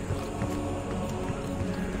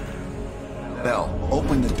 Bell,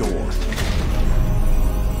 open the door.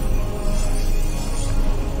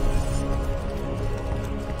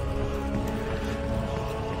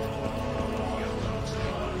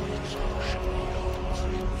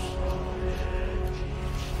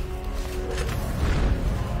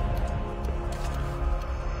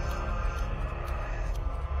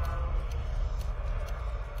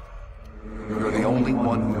 only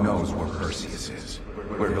one who knows where Perseus is,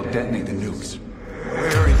 where he'll detonate the nukes.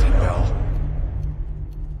 Where is he, Bell?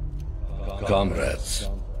 Comrades,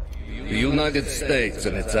 the United States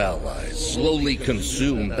and its allies slowly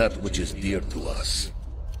consume that which is dear to us.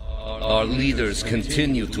 Our leaders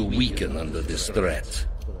continue to weaken under this threat.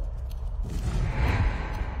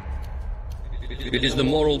 It is the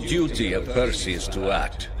moral duty of Perseus to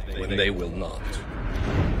act when they will not.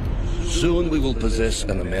 Soon we will possess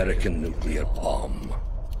an American nuclear bomb.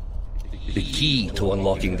 The key to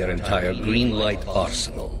unlocking their entire green light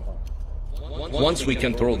arsenal. Once we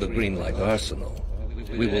control the green light arsenal,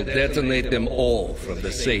 we will detonate them all from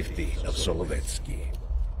the safety of Solovetsky.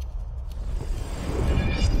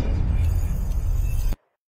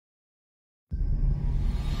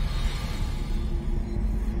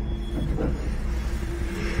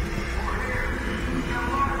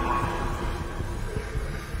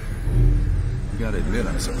 I gotta admit,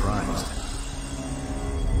 I'm surprised.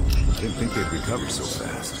 I didn't think they'd recover so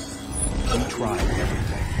fast. We tried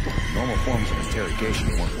everything. Normal forms of interrogation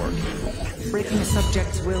weren't working. Breaking a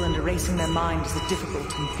subject's will and erasing their mind is a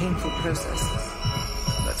difficult and painful process.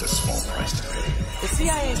 That's a small price to pay. The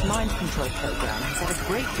CIA's mind control program has had a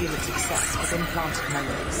great deal of success with implanted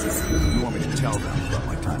memories. You want me to tell them about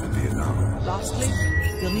my time in Vietnam? Lastly,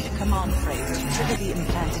 you'll need a command phrase to trigger the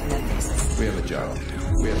implanted memories. We have a job to do.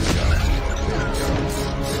 We have a job.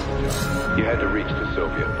 You had to reach the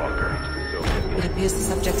Soviet bunker. It appears the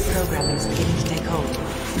subject's programming is beginning to take hold.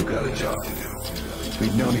 We've got a job to do.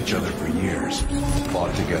 We've known each other for years.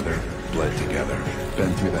 Fought together, bled together,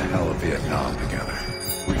 been through the hell of Vietnam together.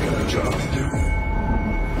 We've got a job to do.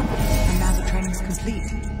 And now the training's complete.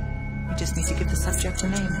 We just need to give the subject a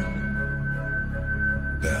name.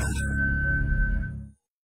 Bell.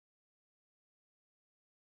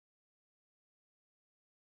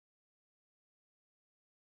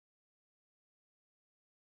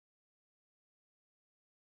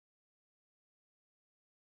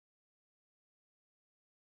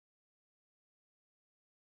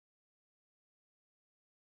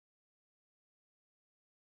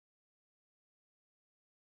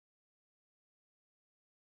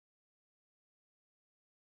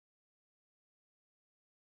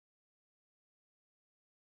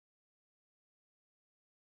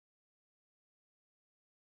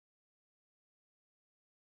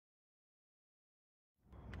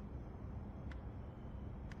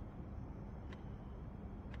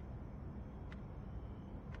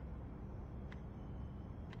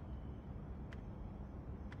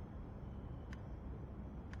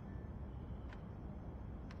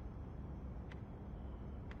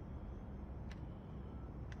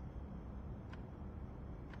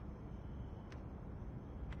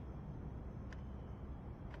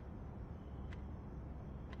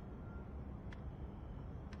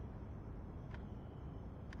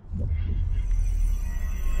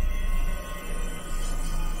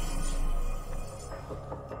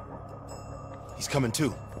 He's coming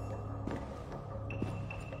too.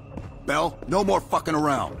 Bell, no more fucking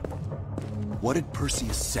around. What did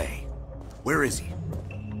Perseus say? Where is he?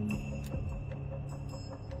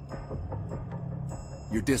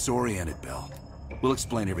 You're disoriented, Bell. We'll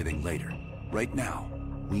explain everything later. Right now,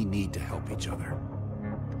 we need to help each other.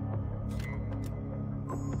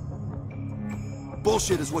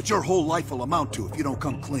 Bullshit is what your whole life will amount to if you don't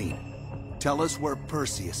come clean. Tell us where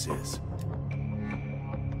Perseus is.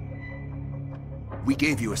 We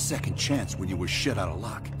gave you a second chance when you were shit out of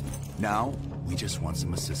luck. Now, we just want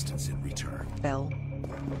some assistance in return. Bell,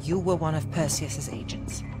 you were one of Perseus's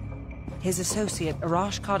agents. His associate,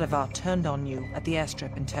 Arash Kardavar, turned on you at the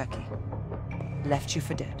airstrip in Turkey. Left you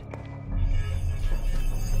for dead.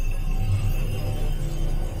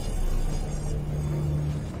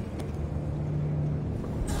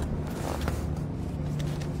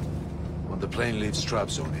 When the plane leaves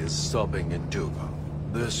Trabzon, it's stopping in Duba.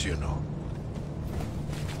 This you know.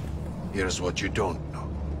 Here's what you don't know.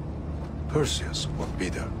 Perseus won't be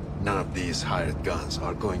there. None of these hired guns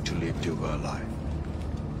are going to leave Duba alive.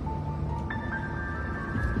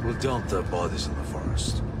 We'll dump their bodies in the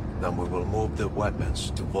forest. Then we will move the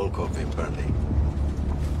weapons to Volkov in Berlin.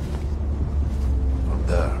 From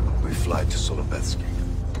there, we fly to Solovetsky.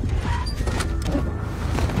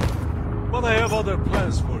 But I have other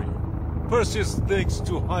plans for you. Perseus thinks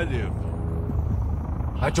too highly of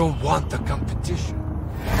you. I don't want the competition.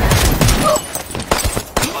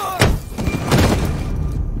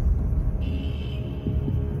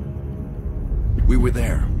 We were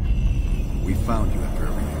there. We found you after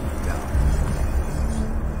everything went down.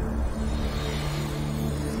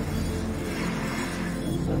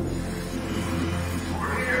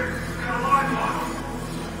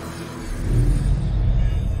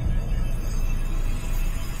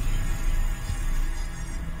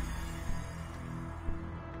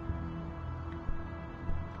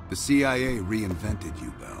 The CIA reinvented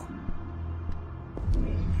you, Bell.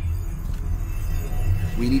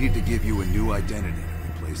 We needed to give you a new identity to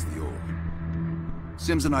replace the old.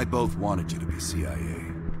 Sims and I both wanted you to be CIA.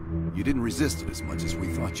 You didn't resist it as much as we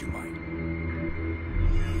thought you might.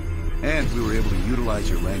 And we were able to utilize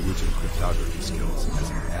your language and cryptography skills as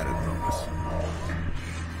an added bonus.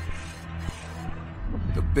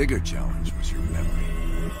 The bigger challenge was your memory.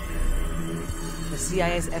 The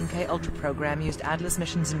CIA's MK-Ultra program used Adler's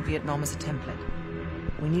missions in Vietnam as a template.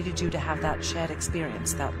 We needed you to have that shared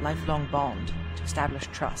experience, that lifelong bond, to establish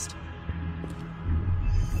trust.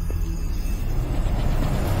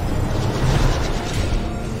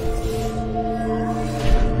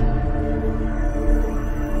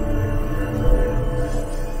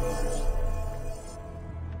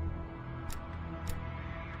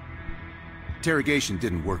 Interrogation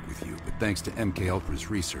didn't work with you, but thanks to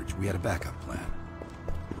MK-Ultra's research, we had a backup plan.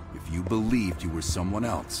 If you believed you were someone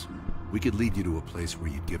else, we could lead you to a place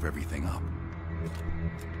where you'd give everything up.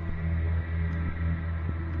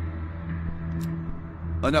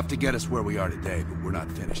 Enough to get us where we are today, but we're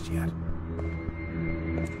not finished yet.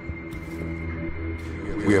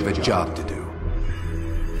 We have a job to do.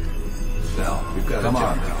 Bell, we've got a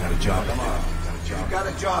job. We've got a job. Come on. You've got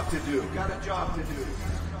a job to do. Got a job to do.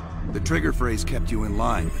 The trigger phrase kept you in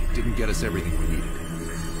line, but it didn't get us everything we needed.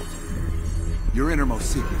 Your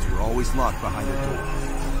innermost secrets were always locked behind a door.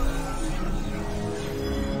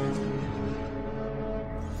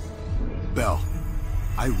 Bell,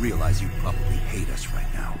 I realize you probably hate us right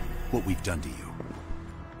now, what we've done to you.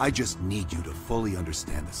 I just need you to fully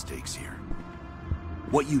understand the stakes here.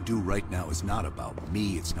 What you do right now is not about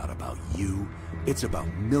me, it's not about you, it's about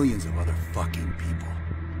millions of other fucking people.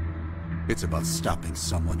 It's about stopping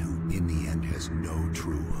someone who, in the end, has no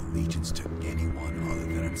true allegiance to anyone other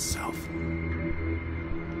than himself.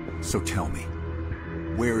 So tell me,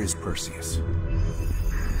 where is Perseus?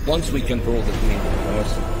 Once we control the Green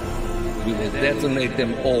Force, we will detonate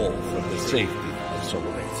them all from the safety of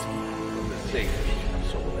Solovetsky.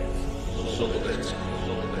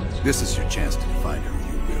 This is your chance to find who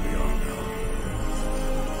you really are, Bell.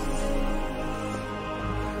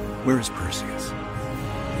 Where is Perseus?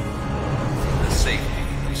 The safety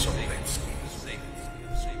of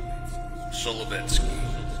Solovetsky.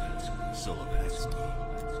 Solovetsky.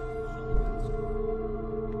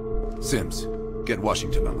 Sims, get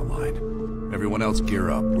Washington on the line. Everyone else gear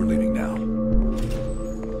up. We're leaving now.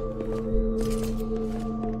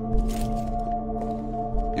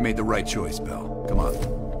 You made the right choice, Bell. Come on.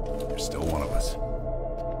 You're still one of us.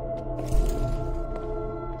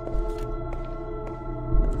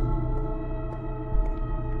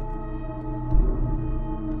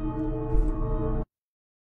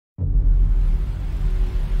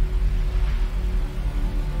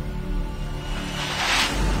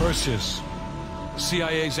 Perseus. The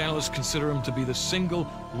CIA's analysts consider him to be the single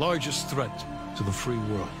largest threat to the free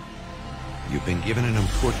world. You've been given an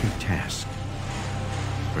important task.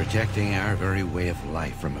 Protecting our very way of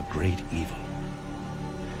life from a great evil.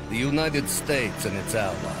 The United States and its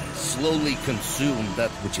allies slowly consume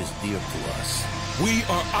that which is dear to us. We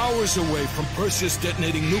are hours away from Perseus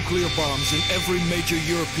detonating nuclear bombs in every major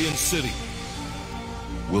European city.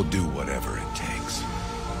 We'll do whatever it takes.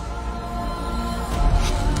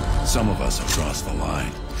 Some of us have crossed the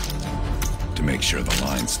line to make sure the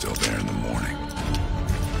line's still there in the morning.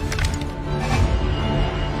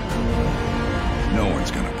 No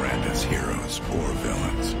one's gonna brand us heroes or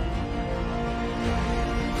villains.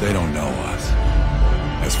 They don't know us.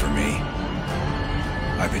 As for me,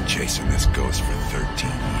 I've been chasing this ghost for 13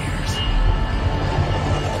 years.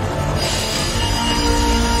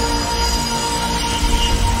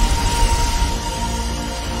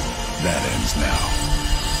 That ends now.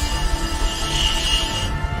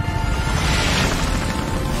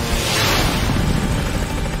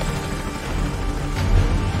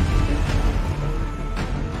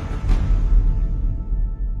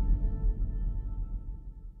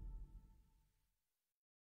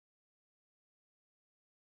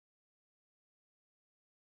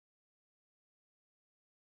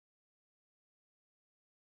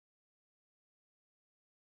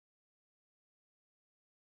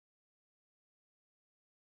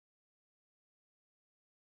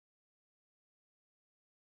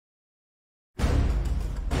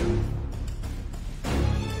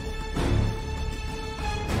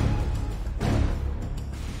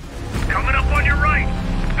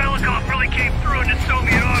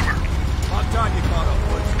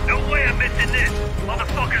 No way I'm missing this.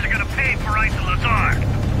 Motherfuckers are gonna pay for Isolazar.